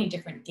so many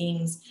different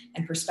things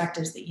and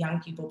perspectives that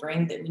young people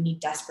bring that we need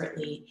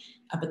desperately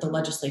up at the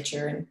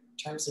legislature in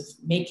terms of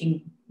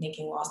making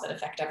laws that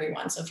affect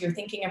everyone. So if you're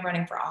thinking of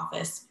running for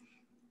office,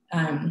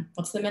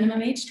 what's the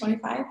minimum age?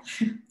 25?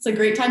 It's a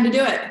great time to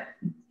do it.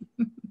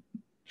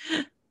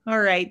 All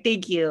right,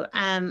 thank you.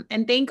 And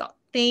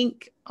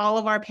thank all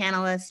of our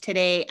panelists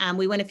today.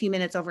 We went a few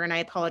minutes over and I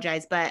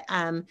apologize, but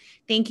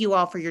thank you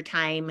all for your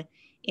time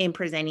in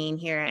presenting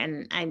here.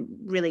 And I'm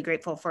really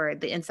grateful for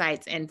the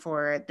insights and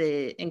for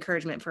the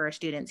encouragement for our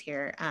students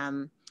here.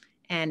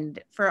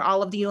 And for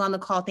all of you on the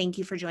call, thank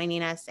you for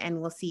joining us, and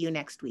we'll see you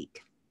next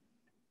week.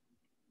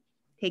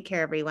 Take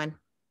care, everyone.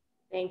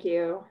 Thank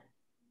you.